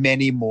neighborhood, but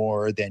many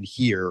more than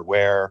here,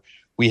 where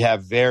we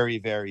have very,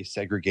 very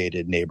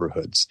segregated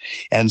neighborhoods.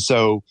 And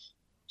so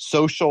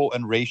social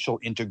and racial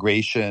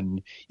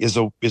integration is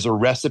a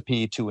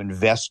recipe to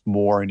invest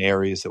more in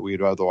areas that we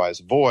would otherwise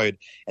avoid.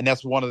 And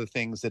that's one of the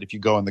things that if you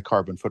go in the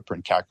carbon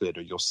footprint calculator,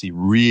 you'll see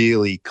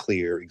really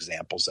clear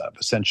examples of.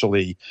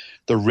 Essentially,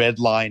 the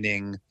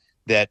redlining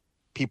that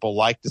people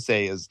like to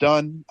say is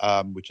done,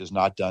 which is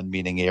not done,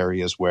 meaning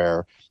areas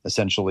where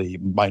essentially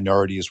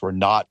minorities were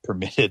not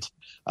permitted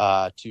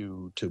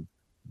to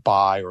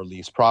buy or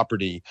lease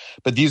property.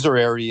 But these are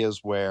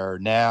areas where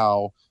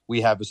now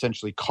we have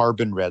essentially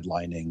carbon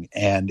redlining,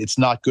 and it's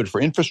not good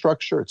for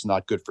infrastructure. It's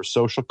not good for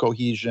social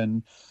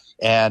cohesion.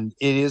 And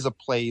it is a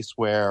place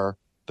where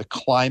the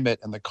climate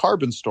and the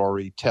carbon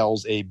story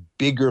tells a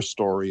bigger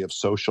story of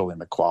social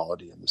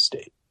inequality in the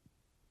state.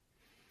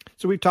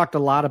 So we've talked a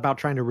lot about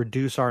trying to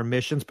reduce our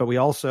emissions, but we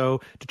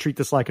also, to treat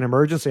this like an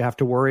emergency, have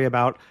to worry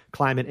about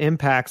climate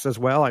impacts as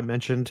well. I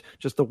mentioned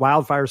just the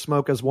wildfire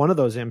smoke as one of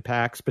those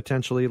impacts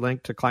potentially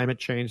linked to climate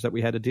change that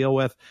we had to deal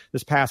with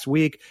this past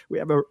week. We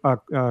have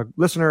a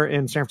listener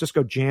in San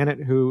Francisco, Janet,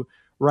 who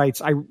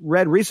writes, I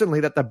read recently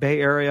that the Bay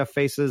Area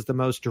faces the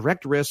most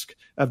direct risk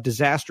of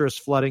disastrous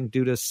flooding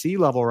due to sea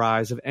level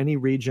rise of any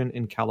region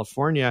in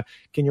California.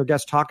 Can your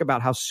guest talk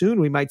about how soon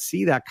we might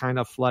see that kind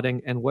of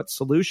flooding and what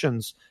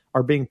solutions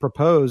are being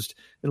proposed?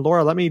 And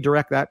Laura, let me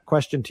direct that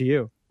question to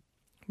you.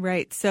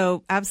 Right.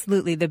 So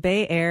absolutely. The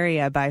Bay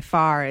Area by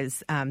far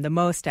is the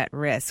most at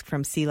risk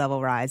from sea level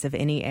rise of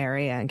any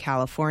area in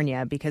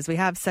California because we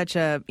have such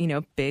a,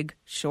 big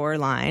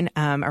shoreline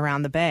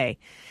around the bay.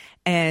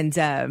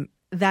 And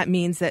that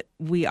means that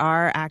we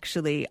are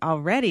actually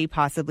already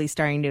possibly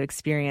starting to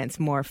experience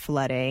more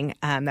flooding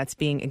that's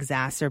being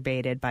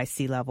exacerbated by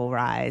sea level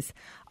rise.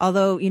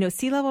 Although,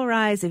 sea level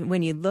rise,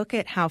 when you look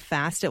at how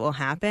fast it will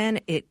happen,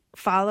 it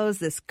follows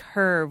this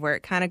curve where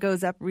it kind of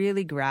goes up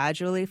really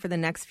gradually for the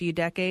next few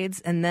decades.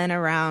 And then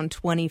around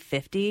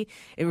 2050,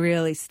 it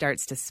really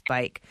starts to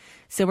spike.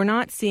 So we're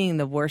not seeing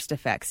the worst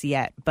effects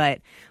yet,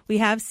 but we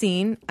have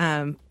seen,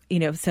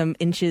 some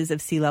inches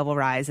of sea level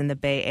rise in the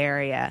Bay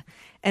Area.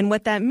 And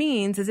what that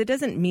means is it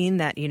doesn't mean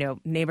that,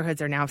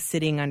 neighborhoods are now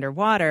sitting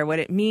underwater. What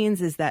it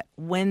means is that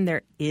when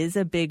there is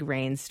a big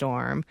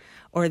rainstorm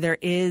or there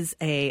is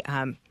a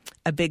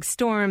big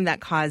storm that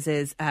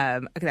causes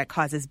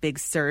big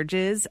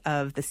surges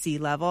of the sea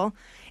level,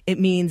 it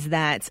means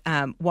that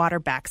water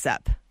backs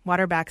up.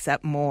 Water backs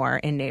up more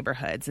in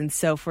neighborhoods. And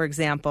so, for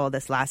example,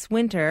 this last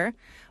winter,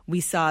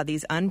 we saw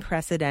these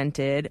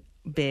unprecedented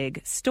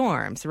big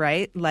storms,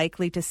 right?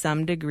 Likely to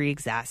some degree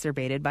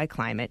exacerbated by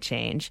climate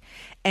change.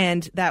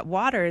 And that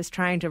water is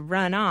trying to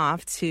run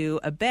off to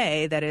a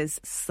bay that is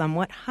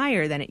somewhat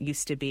higher than it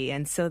used to be.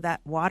 And so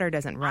that water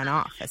doesn't run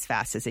off as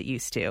fast as it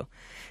used to.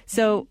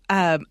 So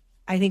I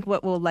think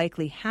what will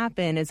likely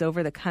happen is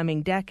over the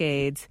coming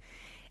decades,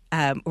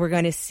 we're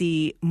going to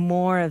see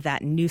more of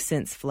that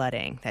nuisance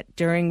flooding, that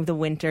during the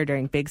winter,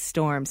 during big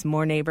storms,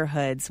 more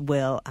neighborhoods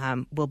will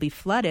be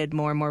flooded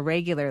more and more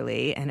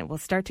regularly, and it will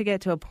start to get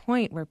to a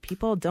point where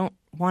people don't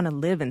want to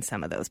live in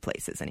some of those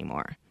places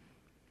anymore.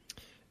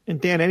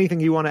 And Dan, anything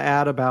you want to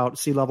add about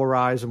sea level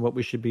rise and what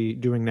we should be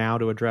doing now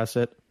to address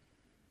it?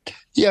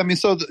 Yeah,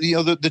 so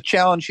the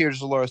challenge here,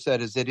 as Laura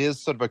said, is it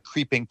is sort of a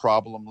creeping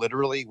problem,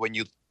 literally, when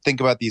you think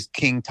about these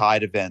king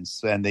tide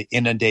events and the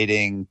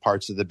inundating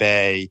parts of the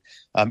bay,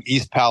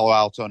 East Palo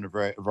Alto and a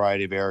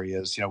variety of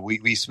areas.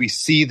 We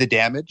see the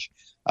damage.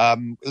 At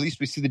least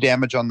we see the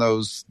damage on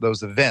those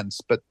events.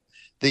 But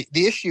the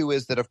issue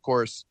is that, of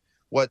course,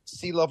 what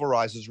sea level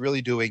rise is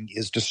really doing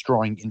is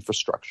destroying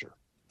infrastructure.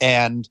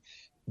 And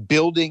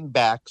building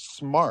back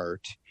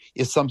smart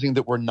is something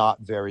that we're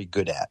not very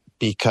good at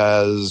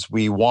because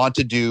we want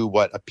to do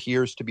what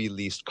appears to be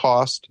least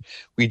cost.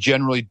 We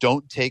generally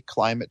don't take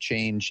climate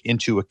change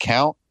into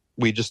account.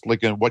 We just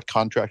look at what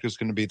contractor is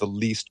going to be the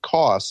least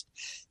cost.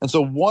 And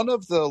so one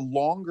of the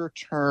longer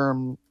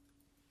term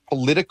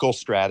political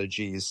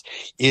strategies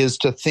is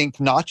to think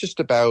not just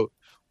about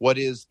what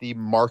is the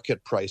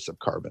market price of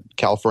carbon?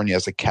 California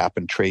has a cap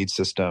and trade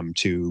system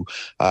to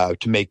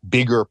make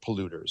bigger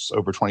polluters,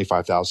 over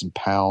 25,000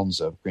 pounds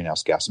of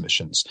greenhouse gas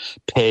emissions,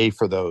 pay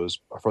for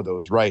those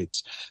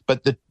rights.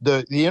 But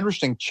the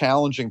interesting,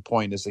 challenging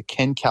point is that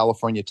can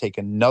California take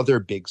another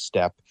big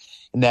step,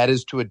 and that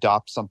is to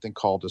adopt something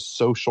called a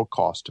social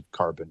cost of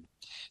carbon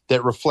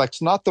that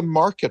reflects not the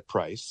market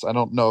price. I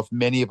don't know if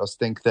many of us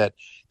think that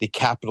the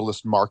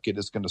capitalist market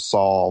is going to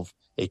solve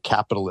a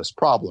capitalist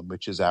problem,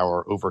 which is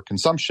our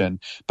overconsumption.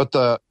 But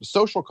the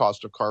social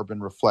cost of carbon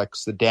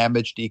reflects the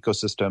damage to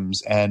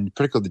ecosystems and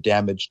particularly the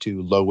damage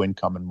to low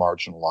income and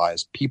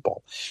marginalized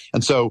people.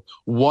 And so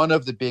one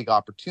of the big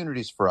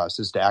opportunities for us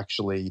is to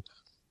actually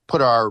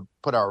put our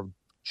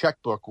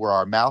checkbook where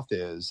our mouth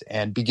is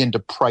and begin to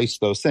price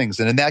those things.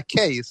 And in that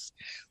case,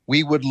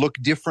 we would look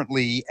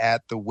differently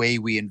at the way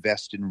we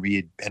invest in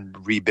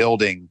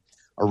rebuilding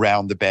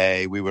around the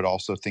Bay. We would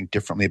also think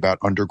differently about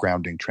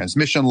undergrounding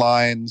transmission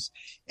lines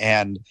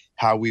and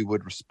how we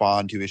would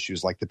respond to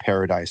issues like the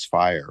Paradise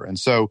Fire. And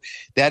so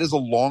that is a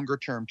longer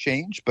term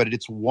change, but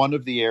it's one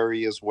of the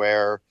areas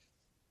where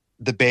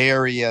the Bay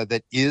Area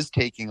that is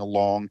taking a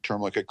long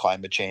term look at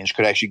climate change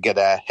could actually get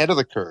ahead of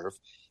the curve.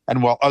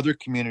 And while other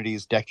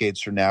communities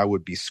decades from now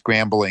would be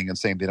scrambling and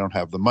saying they don't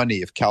have the money,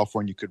 if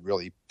California could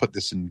really put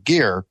this in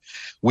gear,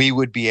 we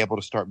would be able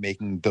to start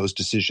making those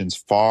decisions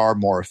far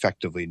more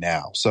effectively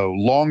now. So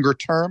longer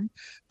term,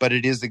 but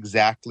it is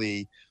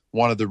exactly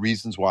one of the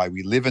reasons why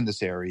we live in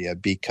this area,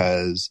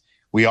 because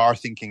we are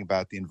thinking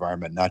about the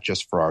environment, not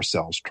just for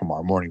ourselves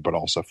tomorrow morning, but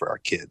also for our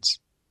kids.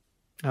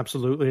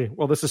 Absolutely.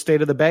 Well, this is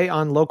State of the Bay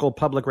on local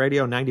public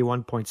radio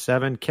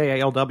 91.7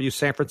 KALW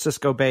San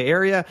Francisco Bay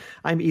Area.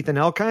 I'm Ethan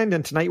Elkind,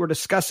 and tonight we're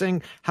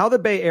discussing how the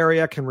Bay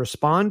Area can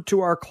respond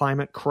to our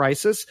climate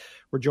crisis.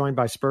 We're joined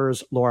by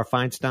Spur's Laura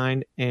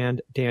Feinstein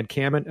and Dan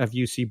Cammett of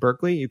UC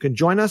Berkeley. You can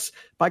join us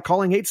by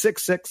calling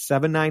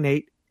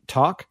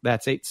 866-798-TALK.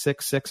 That's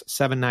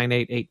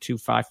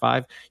 866-798-8255.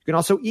 You can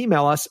also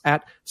email us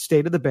at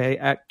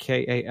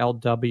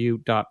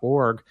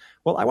stateofthebay@kalw.org.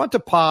 Well, I want to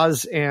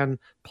pause and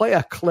play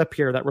a clip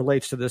here that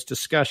relates to this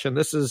discussion.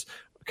 This is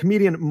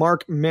comedian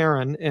Mark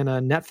Maron in a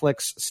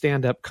Netflix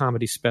stand-up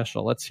comedy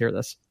special. Let's hear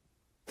this.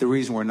 The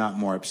reason we're not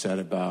more upset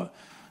about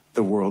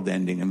the world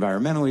ending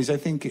environmentally is I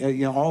think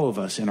all of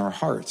us in our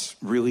hearts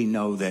really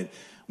know that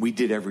we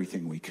did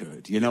everything we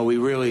could. We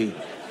really...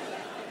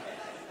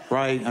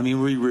 Right? I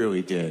mean, we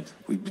really did.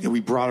 We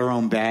brought our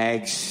own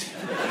bags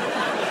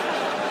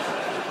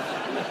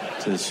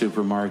to the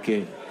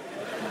supermarket.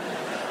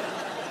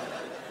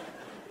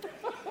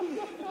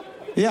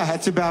 Yeah,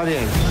 that's about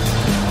it.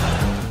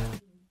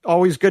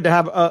 Always good to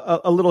have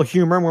a little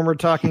humor when we're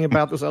talking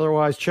about this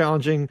otherwise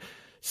challenging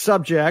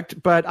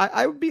subject. But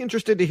I would be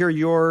interested to hear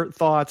your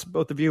thoughts,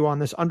 both of you, on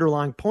this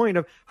underlying point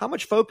of how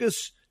much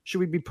focus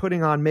should we be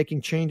putting on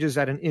making changes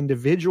at an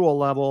individual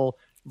level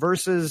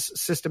versus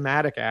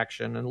systematic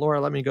action. And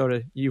Laura, let me go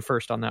to you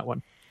first on that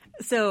one.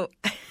 So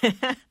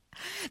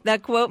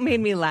that quote made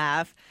me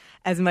laugh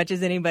as much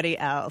as anybody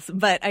else,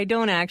 but I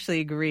don't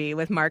actually agree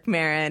with Mark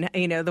Maron.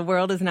 The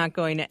world is not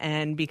going to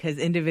end because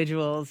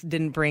individuals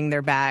didn't bring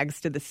their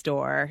bags to the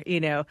store.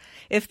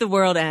 If the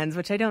world ends,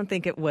 which I don't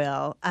think it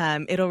will,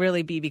 it'll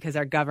really be because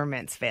our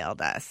governments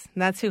failed us.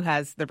 And that's who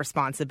has the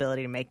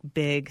responsibility to make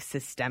big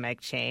systemic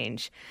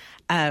change.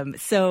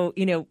 So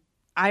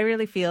I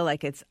really feel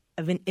like it's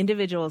of an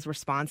individual's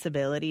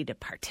responsibility to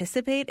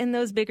participate in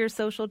those bigger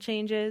social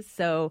changes.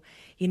 So,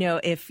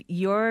 if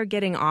you're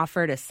getting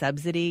offered a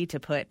subsidy to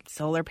put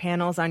solar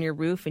panels on your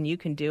roof and you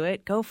can do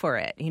it, go for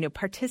it.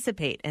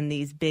 Participate in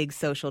these big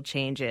social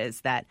changes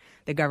that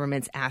the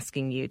government's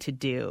asking you to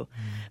do.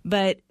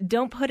 But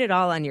don't put it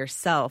all on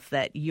yourself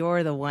that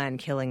you're the one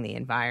killing the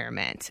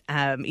environment.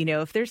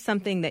 If there's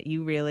something that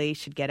you really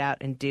should get out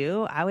and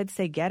do, I would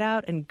say get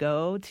out and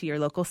go to your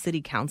local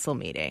city council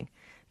meeting.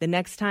 The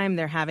next time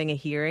they're having a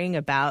hearing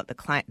about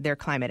their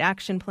climate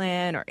action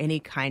plan or any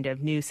kind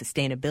of new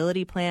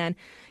sustainability plan,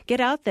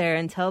 get out there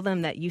and tell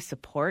them that you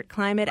support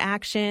climate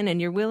action and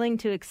you're willing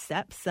to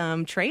accept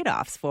some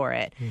trade-offs for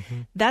it.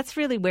 Mm-hmm. That's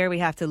really where we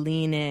have to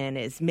lean in,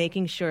 is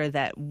making sure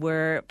that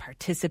we're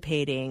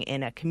participating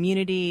in a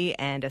community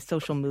and a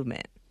social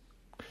movement.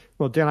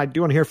 Well, Dan, I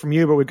do want to hear from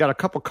you, but we've got a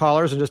couple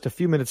callers and just a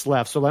few minutes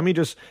left. So let me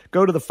just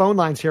go to the phone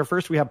lines here.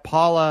 First, we have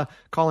Paula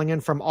calling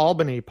in from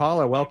Albany.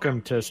 Paula,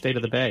 welcome to State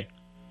of the Bay.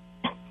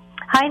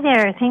 Hi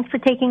there. Thanks for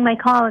taking my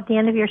call at the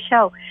end of your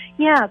show.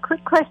 Yeah,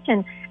 quick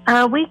question.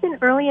 We've been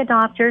early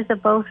adopters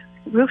of both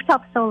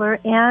rooftop solar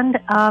and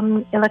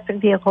electric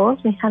vehicles.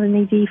 We have an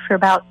EV for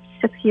about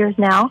 6 years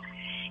now.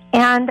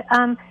 And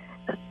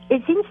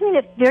it seems to me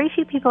that very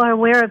few people are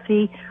aware of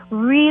the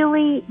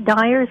really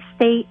dire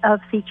state of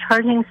the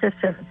charging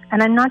systems.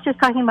 And I'm not just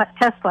talking about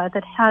Tesla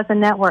that has a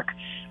network,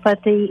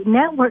 but the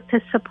network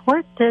to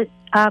support the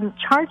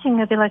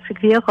charging of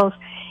electric vehicles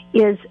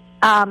is...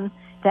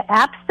 the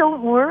apps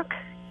don't work.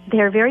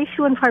 They're very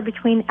few and far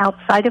between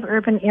outside of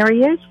urban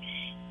areas.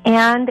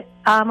 And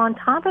on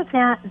top of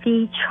that,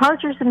 the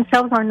chargers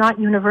themselves are not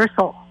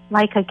universal,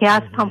 like a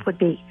gas pump would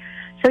be.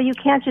 So you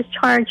can't just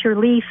charge your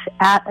Leaf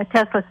at a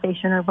Tesla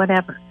station or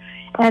whatever.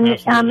 And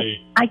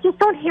I just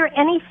don't hear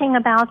anything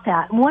about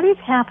that. What is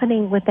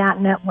happening with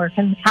that network,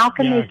 and how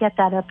can they get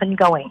that up and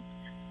going?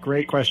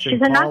 Great question.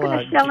 Because they're not going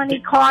to sell any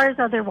cars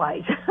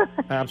otherwise.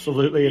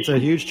 Absolutely. It's a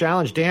huge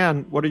challenge.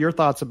 Dan, what are your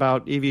thoughts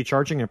about EV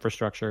charging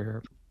infrastructure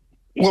here?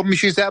 Well,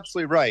 she's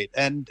absolutely right.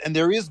 And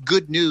there is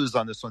good news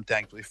on this one,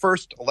 thankfully.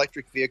 First,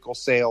 electric vehicle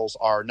sales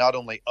are not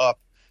only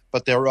up,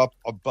 but they're up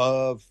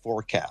above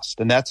forecast.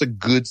 And that's a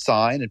good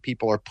sign. And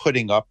people are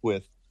putting up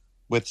with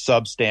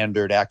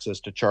substandard access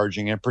to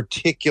charging, in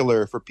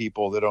particular for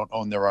people that don't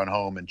own their own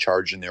home and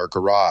charge in their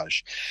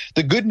garage.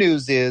 The good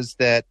news is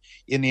that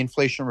in the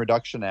Inflation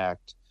Reduction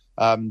Act,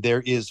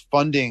 there is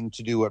funding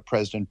to do what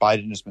President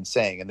Biden has been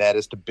saying, and that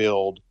is to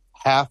build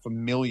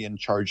 500,000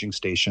 charging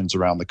stations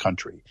around the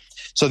country.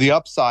 So the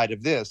upside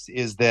of this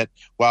is that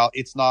while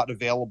it's not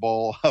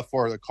available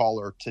for the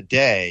caller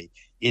today,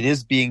 it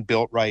is being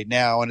built right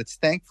now, and it's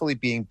thankfully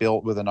being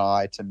built with an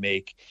eye to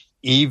make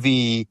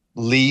EV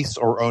lease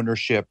or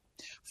ownership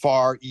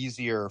far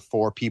easier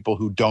for people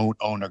who don't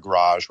own a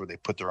garage where they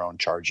put their own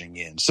charging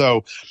in.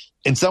 So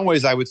in some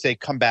ways, I would say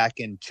come back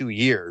in 2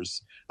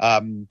 years.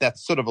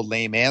 That's sort of a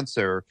lame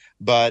answer,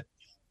 but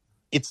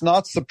it's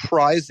not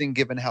surprising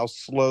given how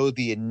slow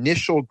the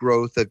initial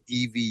growth of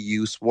EV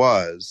use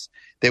was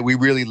that we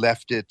really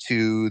left it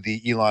to the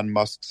Elon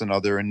Musks and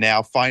other, and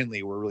now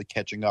finally we're really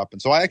catching up.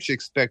 And so I actually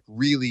expect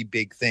really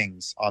big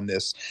things on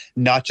this,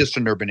 not just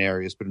in urban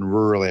areas, but in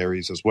rural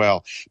areas as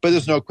well. But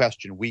there's no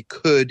question we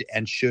could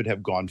and should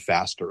have gone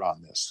faster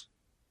on this.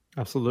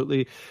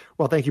 Absolutely.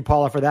 Well, thank you,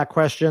 Paula, for that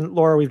question.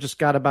 Laura, we've just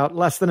got about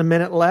less than a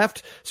minute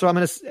left. So I'm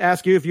going to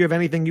ask you if you have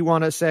anything you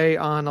want to say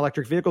on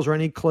electric vehicles or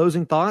any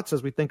closing thoughts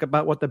as we think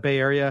about what the Bay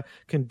Area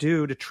can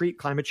do to treat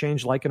climate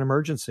change like an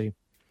emergency.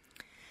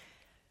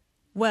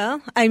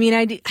 Well, I mean,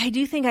 I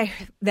do think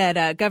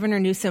that Governor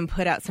Newsom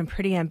put out some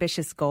pretty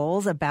ambitious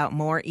goals about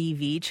more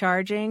EV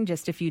charging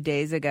just a few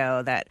days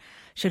ago that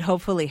should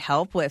hopefully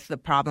help with the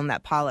problem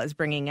that Paula is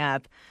bringing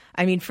up.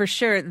 I mean, for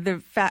sure,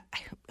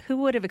 who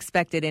would have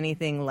expected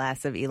anything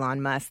less of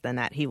Elon Musk than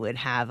that he would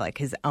have like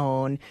his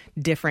own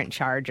different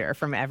charger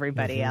from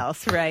everybody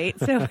else, right?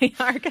 So we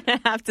are going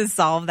to have to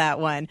solve that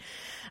one.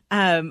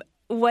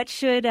 What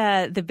should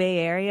the Bay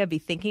Area be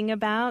thinking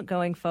about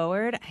going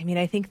forward? I mean,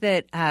 I think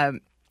that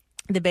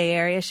the Bay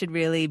Area should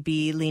really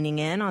be leaning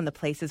in on the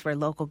places where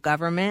local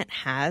government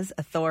has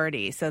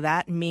authority. So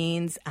that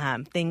means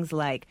things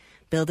like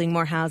building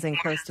more housing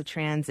close to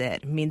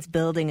transit. It means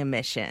building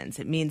emissions.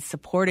 It means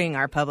supporting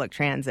our public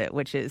transit,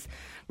 which is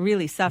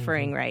really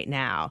suffering right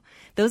now.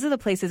 Those are the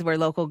places where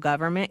local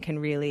government can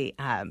really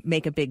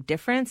make a big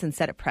difference and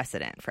set a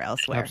precedent for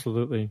elsewhere.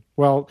 Absolutely.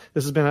 Well,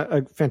 this has been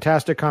a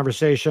fantastic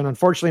conversation.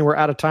 Unfortunately, we're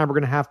out of time. We're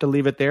going to have to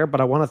leave it there,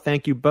 but I want to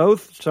thank you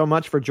both so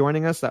much for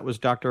joining us. That was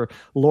Dr.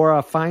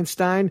 Laura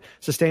Feinstein,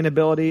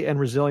 Sustainability and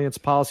Resilience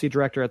Policy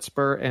Director at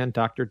Spur, and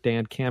Dr.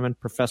 Dan Kamen,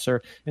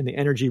 Professor in the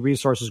Energy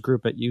Resources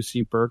Group at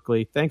UC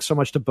Berkeley. Thanks so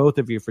much to both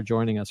of you for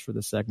joining us for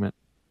this segment.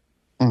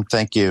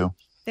 Thank you.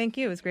 Thank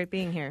you. It was great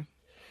being here.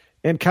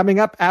 And coming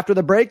up after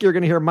the break, you're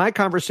going to hear my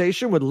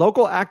conversation with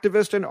local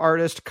activist and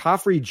artist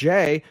Khafre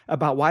Jay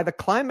about why the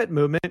climate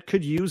movement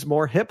could use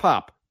more hip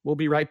hop. We'll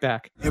be right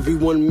back.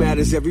 Everyone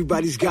matters.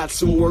 Everybody's got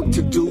some work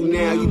to do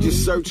now. You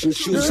just search and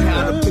choose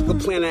how to pick a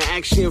plan of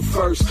action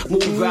first.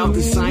 Move out.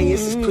 The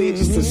science is clear.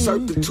 Just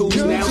insert the tools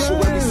now. So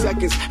every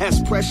second's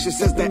as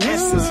precious as the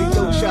essence of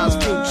your child's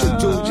future,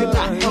 dude. You're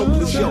not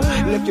helpless, yo.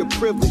 And if you're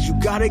privileged, you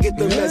gotta get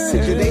the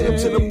message. It ain't up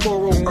to the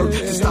poor on earth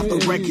to stop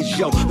the wreckage,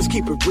 yo. Let's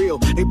keep it real.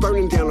 They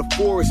burning down the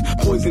forest,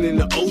 poison in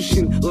the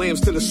ocean, lambs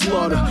to the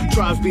slaughter.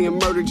 Tribes being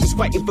murdered, just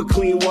fighting for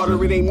clean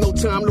water. It ain't no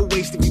time to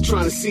waste if you're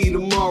trying to see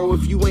tomorrow.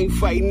 If you ain't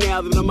fighting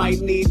now, then I might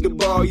need to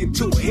borrow your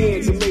 2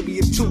 hands and maybe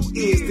your 2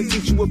 ears to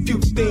teach you a few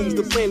things.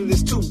 The planet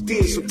is too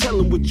dear, so tell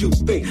them what you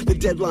think. The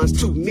deadline's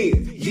too near.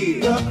 Yeah.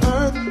 The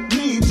earth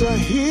needs a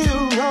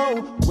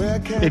hero.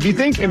 If you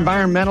think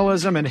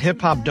environmentalism and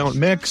hip-hop don't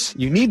mix,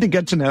 you need to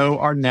get to know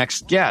our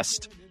next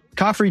guest.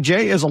 Khafre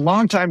Jay is a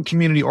longtime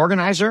community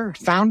organizer,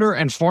 founder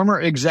and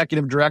former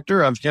executive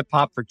director of Hip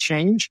Hop for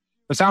Change,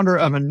 the founder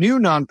of a new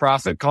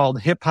nonprofit called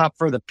Hip Hop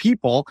for the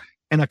People,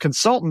 and a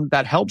consultant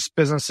that helps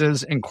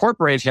businesses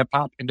incorporate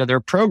hip-hop into their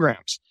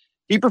programs.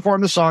 He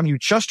performed the song you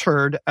just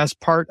heard as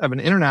part of an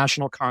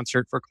international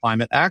concert for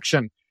climate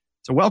action.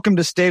 So welcome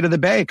to State of the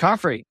Bay,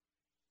 Khafre.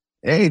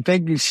 Hey,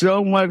 thank you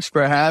so much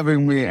for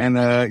having me. And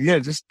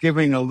just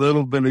giving a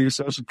little bit of your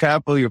social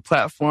capital, your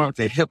platform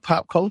to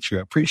hip-hop culture.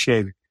 I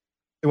appreciate it.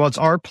 Well, it's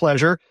our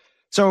pleasure.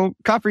 So,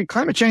 Khafre,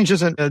 climate change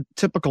isn't a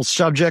typical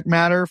subject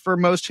matter for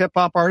most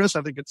hip-hop artists.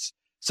 I think it's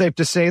safe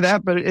to say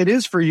that, but it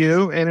is for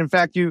you. And in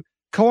fact, you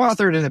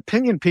co-authored an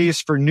opinion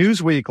piece for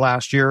Newsweek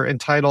last year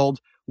entitled,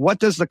 "What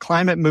Does the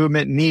Climate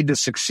Movement Need to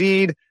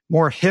Succeed?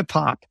 More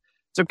Hip-Hop."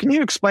 So can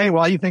you explain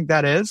why you think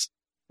that is?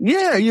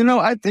 Yeah,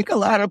 I think a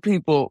lot of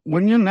people,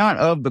 when you're not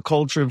of the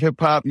culture of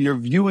hip-hop, you're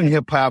viewing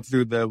hip-hop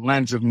through the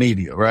lens of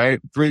media,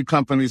 right? 3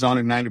 companies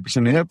owning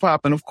 90% of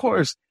hip-hop. And of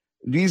course,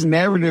 these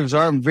narratives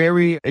aren't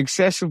very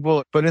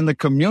accessible, but in the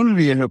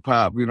community of hip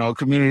hop,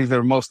 communities that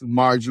are mostly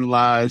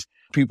marginalized,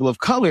 people of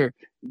color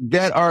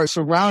that are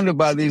surrounded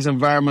by these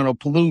environmental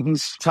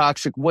pollutants,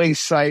 toxic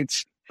waste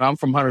sites. I'm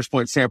from Hunters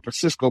Point, San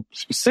Francisco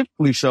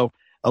specifically. So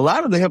a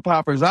lot of the hip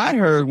hoppers I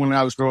heard when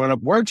I was growing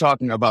up were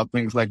talking about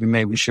things like the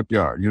Navy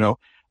shipyard,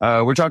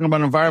 we're talking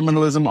about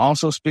environmentalism,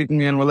 also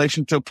speaking in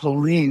relation to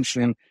police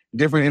and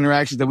different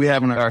interactions that we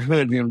have in our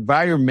hood. The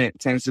environment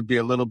tends to be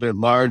a little bit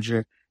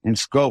larger in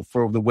scope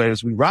for the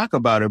ways we rock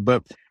about it.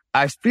 But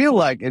I feel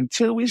like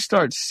until we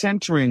start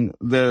centering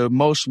the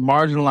most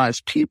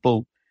marginalized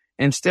people,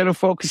 instead of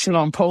focusing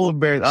on polar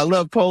bears, I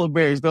love polar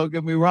bears, don't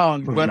get me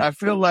wrong, but I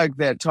feel like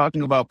that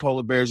talking about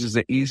polar bears is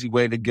an easy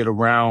way to get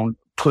around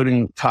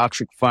putting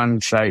toxic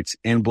fun sites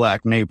in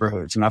Black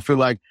neighborhoods. And I feel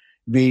like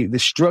the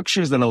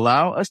structures that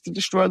allow us to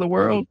destroy the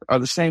world are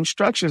the same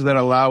structures that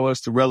allow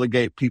us to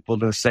relegate people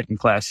to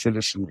second-class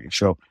citizenry.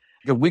 So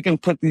if we can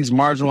put these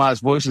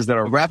marginalized voices that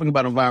are rapping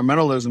about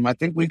environmentalism, I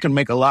think we can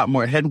make a lot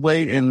more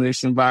headway in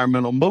this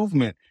environmental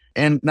movement.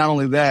 And not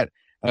only that,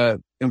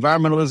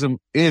 environmentalism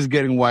is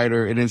getting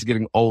whiter, it is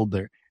getting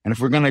older. And if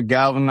we're going to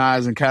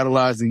galvanize and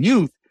catalyze the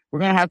youth, we're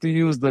going to have to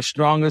use the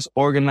strongest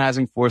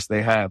organizing force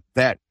they have.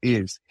 That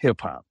is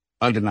hip-hop,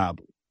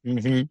 undeniably.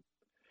 Mm-hmm.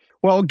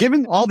 Well,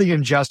 given all the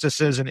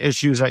injustices and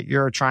issues that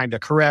you're trying to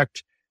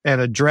correct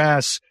and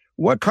address,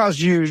 what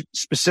caused you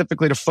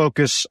specifically to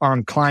focus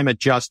on climate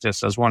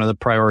justice as one of the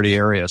priority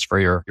areas for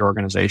your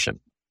organization?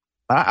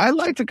 I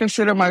like to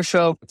consider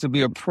myself to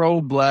be a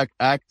pro-Black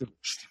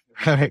activist.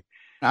 Right?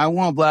 I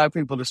want Black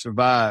people to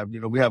survive.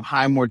 We have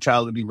high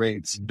mortality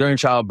rates during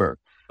childbirth.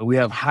 We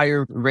have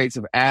higher rates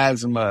of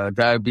asthma,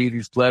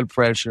 diabetes, blood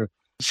pressure.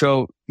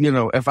 So,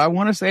 if I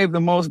want to save the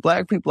most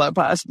Black people I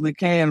possibly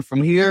can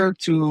from here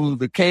to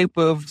the Cape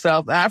of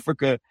South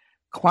Africa,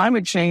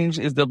 climate change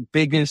is the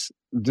biggest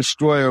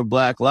destroyer of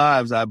Black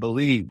lives, I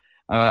believe.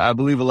 I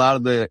believe a lot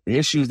of the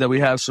issues that we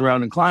have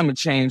surrounding climate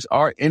change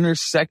are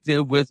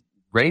intersected with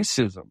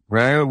racism,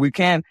 right? We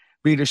can't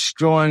be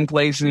destroying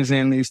places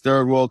in these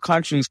third world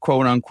countries,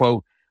 quote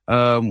unquote,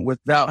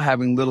 without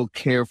having little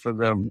care for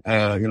them,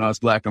 as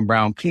Black and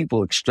brown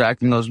people,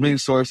 extracting those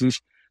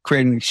resources,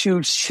 creating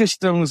huge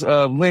systems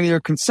of linear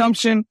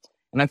consumption.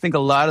 And I think a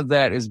lot of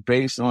that is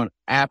based on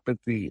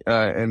apathy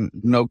and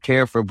no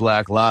care for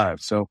Black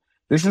lives. So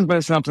this has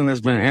been something that's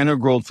been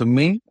integral to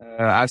me.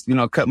 I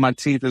cut my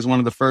teeth as one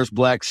of the first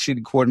Black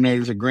city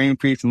coordinators at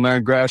Greenpeace and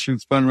learned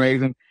grassroots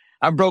fundraising.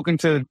 I broke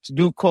into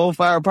Duke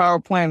coal-fired power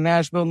plant in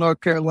Nashville, North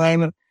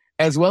Carolina,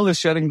 as well as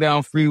shutting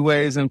down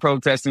freeways and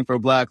protesting for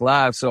Black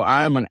lives. So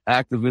I am an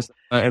activist,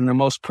 and the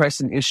most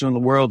pressing issue in the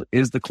world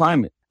is the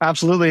climate.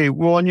 Absolutely.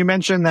 Well, and you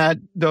mentioned that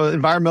the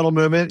environmental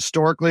movement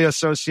historically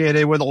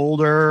associated with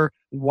older,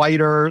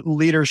 whiter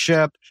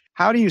leadership.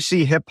 How do you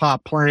see hip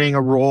hop playing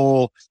a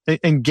role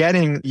in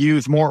getting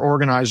youth more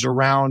organized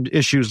around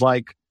issues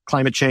like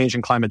climate change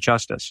and climate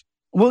justice?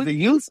 Well, the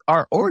youth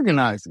are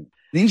organizing.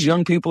 These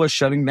young people are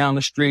shutting down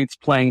the streets,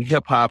 playing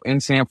hip hop in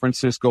San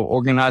Francisco,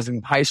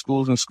 organizing high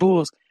schools and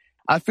schools.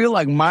 I feel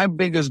like my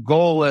biggest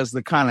goal as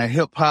the kind of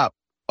hip hop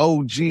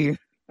OG in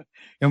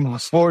my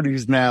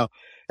 40s now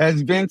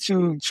has been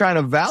to try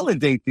to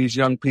validate these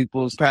young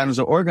people's patterns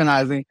of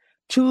organizing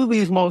to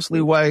these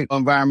mostly white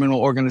environmental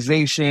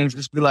organizations.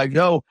 Just be like,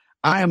 yo,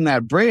 I am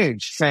that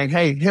bridge saying,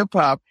 hey, hip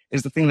hop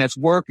is the thing that's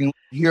working.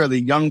 Here are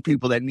the young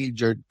people that need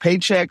your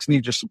paychecks,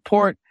 need your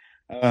support.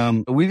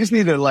 We just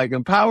need to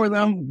empower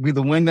them, be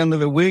the wind under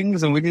their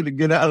wings, and we need to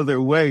get out of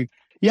their way.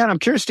 Yeah, and I'm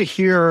curious to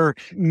hear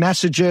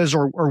messages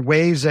or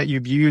ways that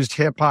you've used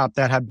hip hop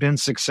that have been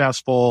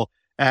successful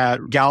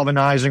at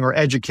galvanizing or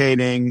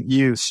educating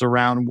youth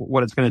around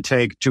what it's going to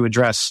take to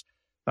address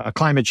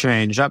climate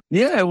change.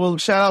 Yeah, well,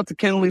 shout out to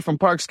Kennedy from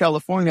Parks,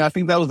 California. I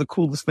think that was the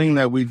coolest thing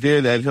that we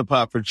did at Hip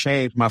Hop for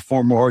Change, my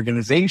former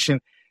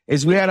organization,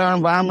 is we had our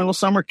environmental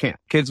summer camp.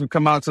 Kids would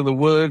come out to the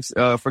woods,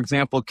 for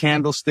example,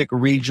 Candlestick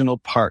Regional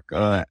Park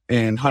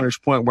in Hunters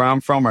Point, where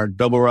I'm from, or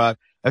Double Rock.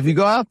 If you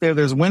go out there,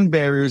 there's wind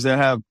barriers that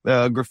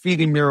have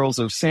graffiti murals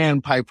of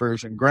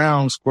sandpipers and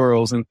ground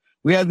squirrels. And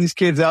we had these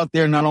kids out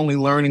there not only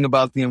learning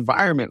about the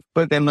environment,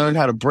 but they learned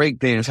how to break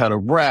dance, how to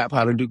rap,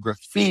 how to do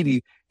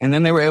graffiti. And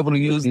then they were able to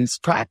use these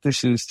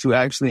practices to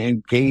actually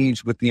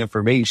engage with the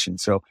information.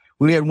 So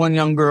we had one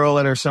young girl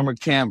at our summer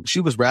camp. She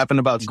was rapping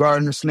about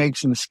gardener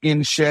snakes and the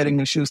skin shedding,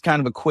 and she was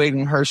kind of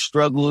equating her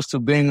struggles to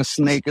being a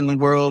snake in the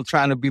world,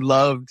 trying to be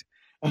loved.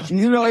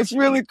 It's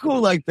really cool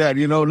like that.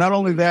 Not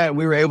only that,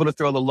 we were able to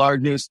throw the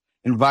largest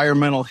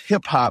environmental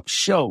hip hop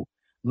show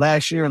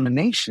last year in the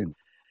nation.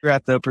 We were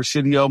at the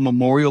Presidio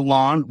Memorial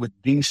Lawn with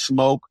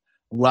D-Smoke,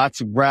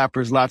 lots of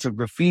rappers, lots of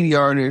graffiti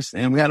artists,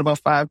 and we had about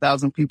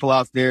 5,000 people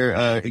out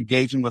there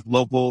engaging with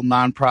local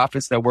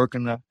nonprofits that work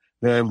in the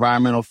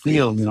environmental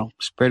field,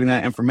 spreading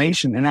that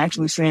information and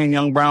actually seeing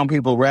young brown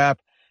people rap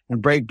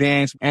and break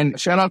dance. And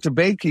shout out to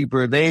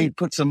Baykeeper. They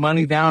put some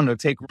money down to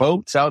take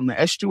boats out in the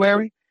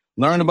estuary,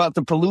 learn about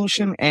the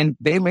pollution, and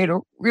they made a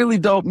really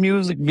dope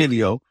music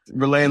video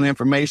relaying the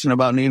information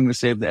about needing to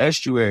save the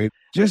estuary,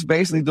 just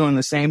basically doing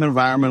the same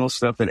environmental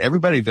stuff that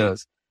everybody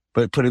does,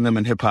 but putting them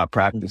in hip hop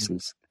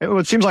practices.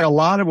 It seems like a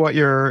lot of what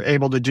you're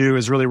able to do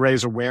is really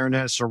raise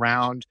awareness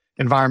around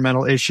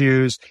environmental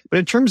issues. But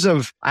in terms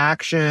of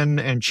action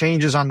and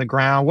changes on the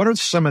ground, what are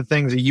some of the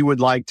things that you would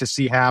like to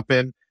see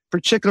happen,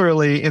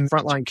 particularly in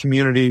frontline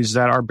communities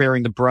that are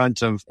bearing the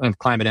brunt of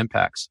climate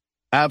impacts?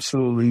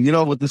 Absolutely. You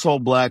know, with this whole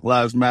Black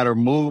Lives Matter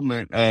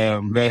movement,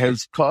 that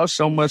has caused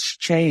so much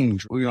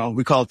change. You know,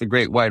 we call it the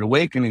Great White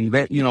Awakening.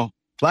 That, you know,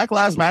 Black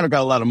Lives Matter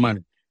got a lot of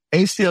money.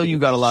 ACLU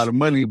got a lot of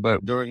money,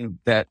 but during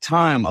that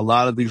time, a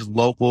lot of these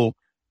local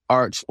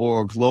arts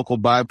orgs, local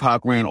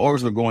BIPOC ran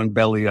orgs are going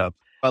belly up.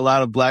 A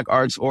lot of Black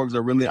arts orgs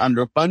are really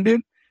underfunded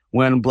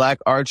when Black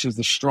arts is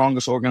the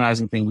strongest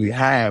organizing thing we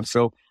have.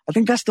 So I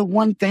think that's the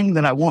one thing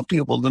that I want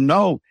people to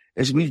know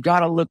is we've got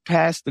to look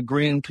past the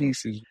green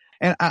pieces.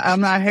 And I'm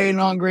not hating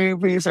on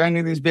Greenpeace or any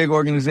of these big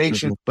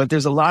organizations, but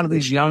there's a lot of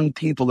these young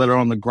people that are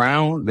on the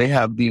ground. They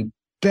have the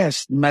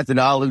best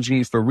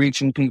methodologies for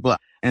reaching people,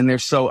 and they're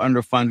so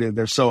underfunded.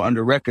 They're so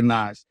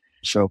underrecognized.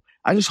 So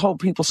I just hope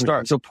people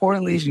start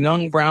supporting these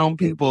young brown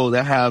people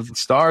that have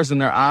stars in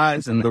their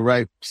eyes and the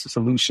right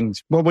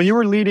solutions. Well, when you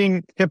were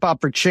leading Hip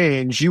Hop for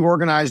Change, you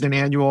organized an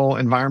annual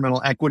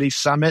environmental equity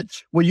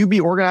summit. Will you be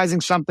organizing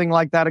something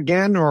like that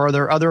again, or are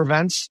there other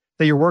events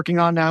that you're working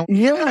on now?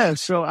 Yeah,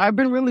 so I've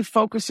been really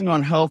focusing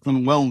on health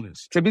and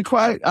wellness. To be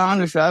quite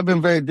honest, I've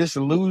been very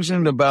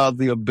disillusioned about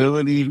the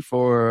ability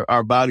for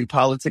our body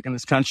politic in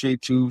this country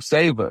to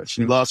save us.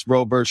 We lost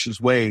Roe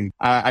versus Wade.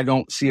 I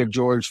don't see a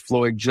George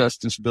Floyd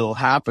justice bill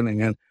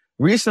happening. And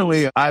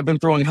recently, I've been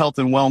throwing health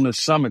and wellness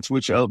summits,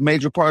 which a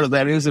major part of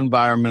that is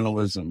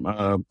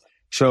environmentalism.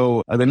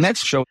 So the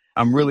next show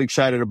I'm really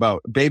excited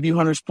about, Baby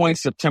Hunters Point,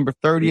 September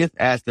 30th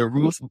at the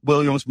Ruth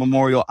Williams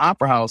Memorial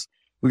Opera House.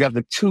 We got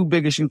the two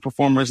biggest youth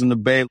performers in the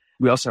Bay.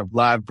 We also have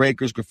live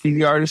breakers,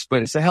 graffiti artists,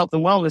 but it's a health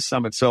and wellness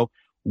summit. So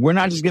we're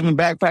not just giving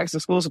backpacks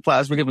and school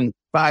supplies. We're giving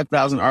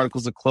 5,000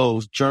 articles of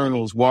clothes,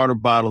 journals, water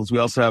bottles. We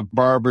also have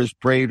barbers,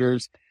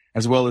 braiders,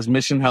 as well as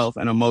Mission Health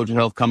and Emoji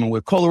Health coming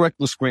with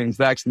colorectal screenings,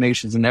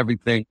 vaccinations, and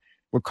everything.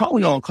 We're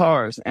calling on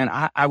cars. And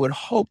I would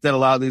hope that a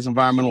lot of these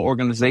environmental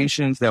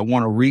organizations that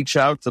want to reach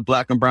out to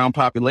Black and brown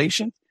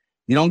populations,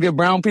 you don't get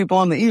brown people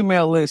on the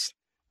email list,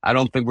 I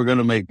don't think we're going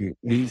to make it.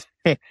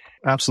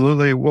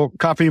 Absolutely. Well,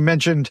 Coffee, you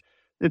mentioned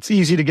it's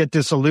easy to get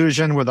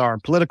disillusioned with our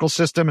political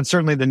system, and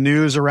certainly the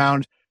news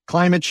around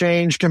climate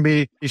change can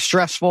be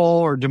stressful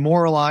or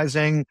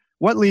demoralizing.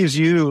 What leaves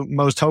you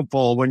most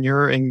hopeful when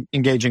you're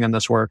engaging in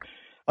this work?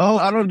 Oh,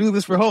 I don't do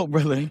this for hope,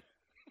 really.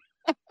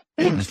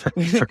 I'm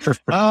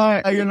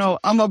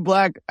a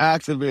Black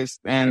activist,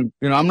 and,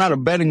 I'm not a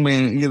betting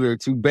man either.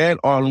 To bet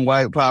on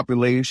white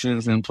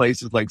populations in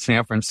places like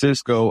San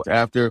Francisco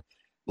after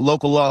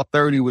Local Law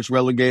 30, which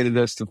relegated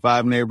us to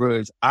 5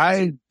 neighborhoods.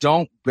 I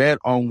don't bet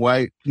on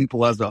white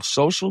people as a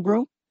social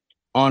group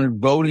on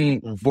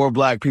voting for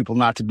Black people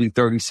not to be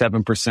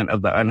 37%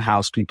 of the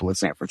unhoused people in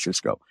San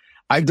Francisco.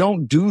 I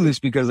don't do this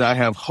because I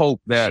have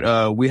hope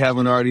that we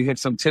haven't already hit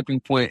some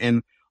tipping point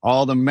and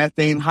all the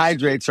methane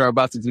hydrates are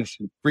about to just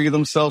free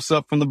themselves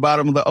up from the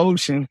bottom of the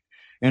ocean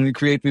and to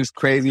create this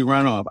crazy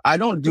runoff. I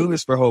don't do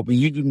this for hope. And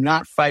you do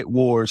not fight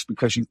wars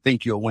because you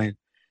think you'll win.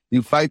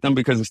 You fight them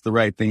because it's the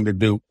right thing to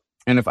do.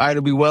 And if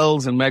Ida B.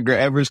 Wells and Medgar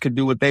Evers could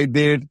do what they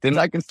did, then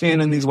I can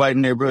stand in these white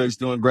neighborhoods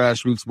doing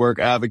grassroots work,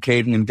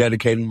 advocating and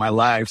dedicating my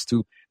lives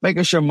to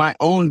making sure my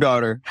own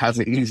daughter has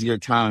an easier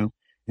time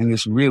in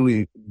this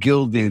really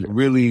gilded,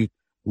 really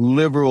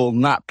liberal,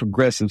 not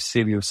progressive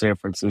city of San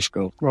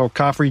Francisco. Well,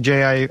 Coffrey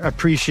J, I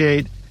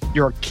appreciate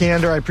your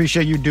candor. I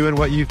appreciate you doing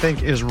what you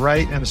think is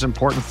right and it's an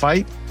important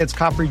fight. It's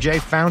Coffrey J,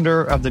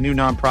 founder of the new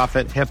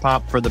nonprofit Hip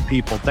Hop for the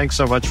People. Thanks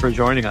so much for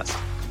joining us.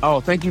 Oh,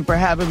 thank you for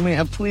having me.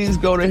 And please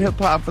go to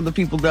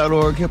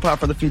hiphopforthepeople.org,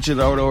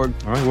 hiphopforthefuture.org.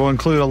 All right, we'll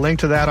include a link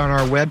to that on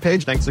our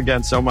webpage. Thanks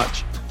again so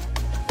much.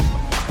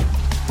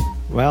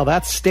 Well,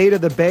 that's State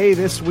of the Bay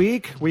this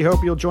week. We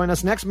hope you'll join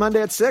us next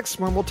Monday at 6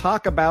 when we'll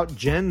talk about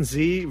Gen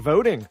Z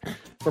voting.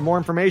 For more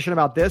information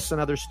about this and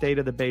other State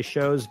of the Bay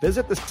shows,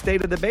 visit the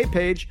State of the Bay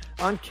page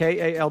on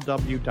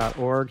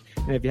KALW.org.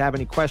 And if you have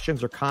any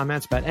questions or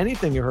comments about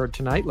anything you heard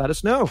tonight, let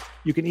us know.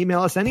 You can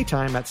email us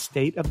anytime at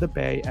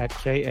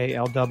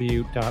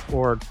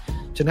stateofthebay@KALW.org.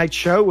 Tonight's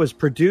show was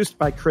produced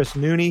by Chris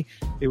Nooney.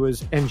 It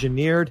was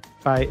engineered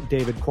by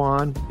David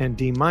Kwan, and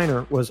Dee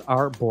Minor was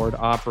our board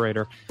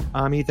operator.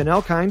 I'm Ethan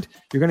Elkind.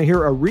 You're going to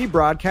hear a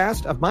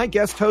rebroadcast of my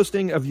guest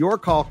hosting of Your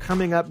Call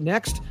coming up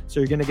next. So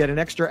you're going to get an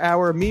extra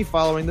hour of me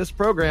following this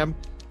program.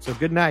 So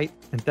good night,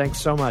 and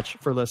thanks so much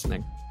for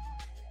listening.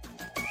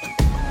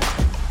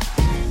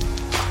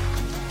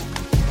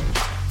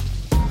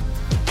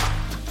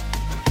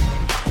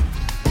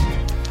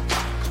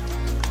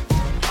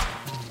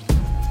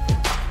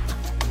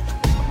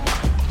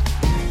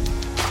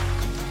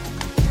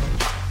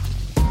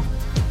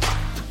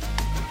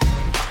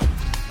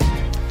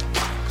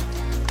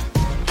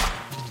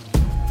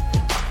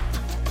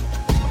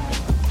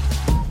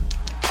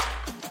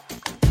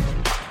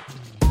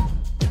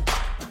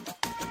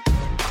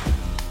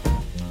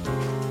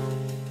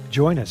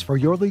 Join us for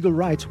Your Legal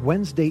Rights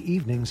Wednesday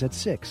evenings at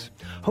 6.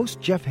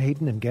 Host Jeff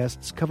Hayden and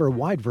guests cover a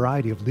wide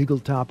variety of legal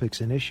topics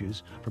and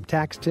issues, from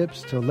tax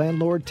tips to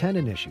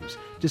landlord-tenant issues,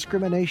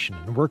 discrimination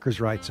and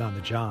workers' rights on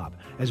the job,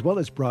 as well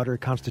as broader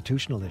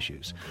constitutional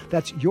issues.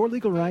 That's Your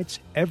Legal Rights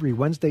every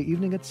Wednesday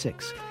evening at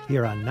 6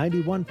 here on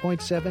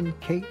 91.7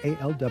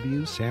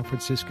 KALW, San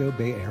Francisco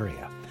Bay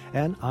Area,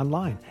 and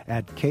online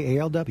at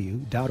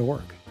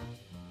kalw.org.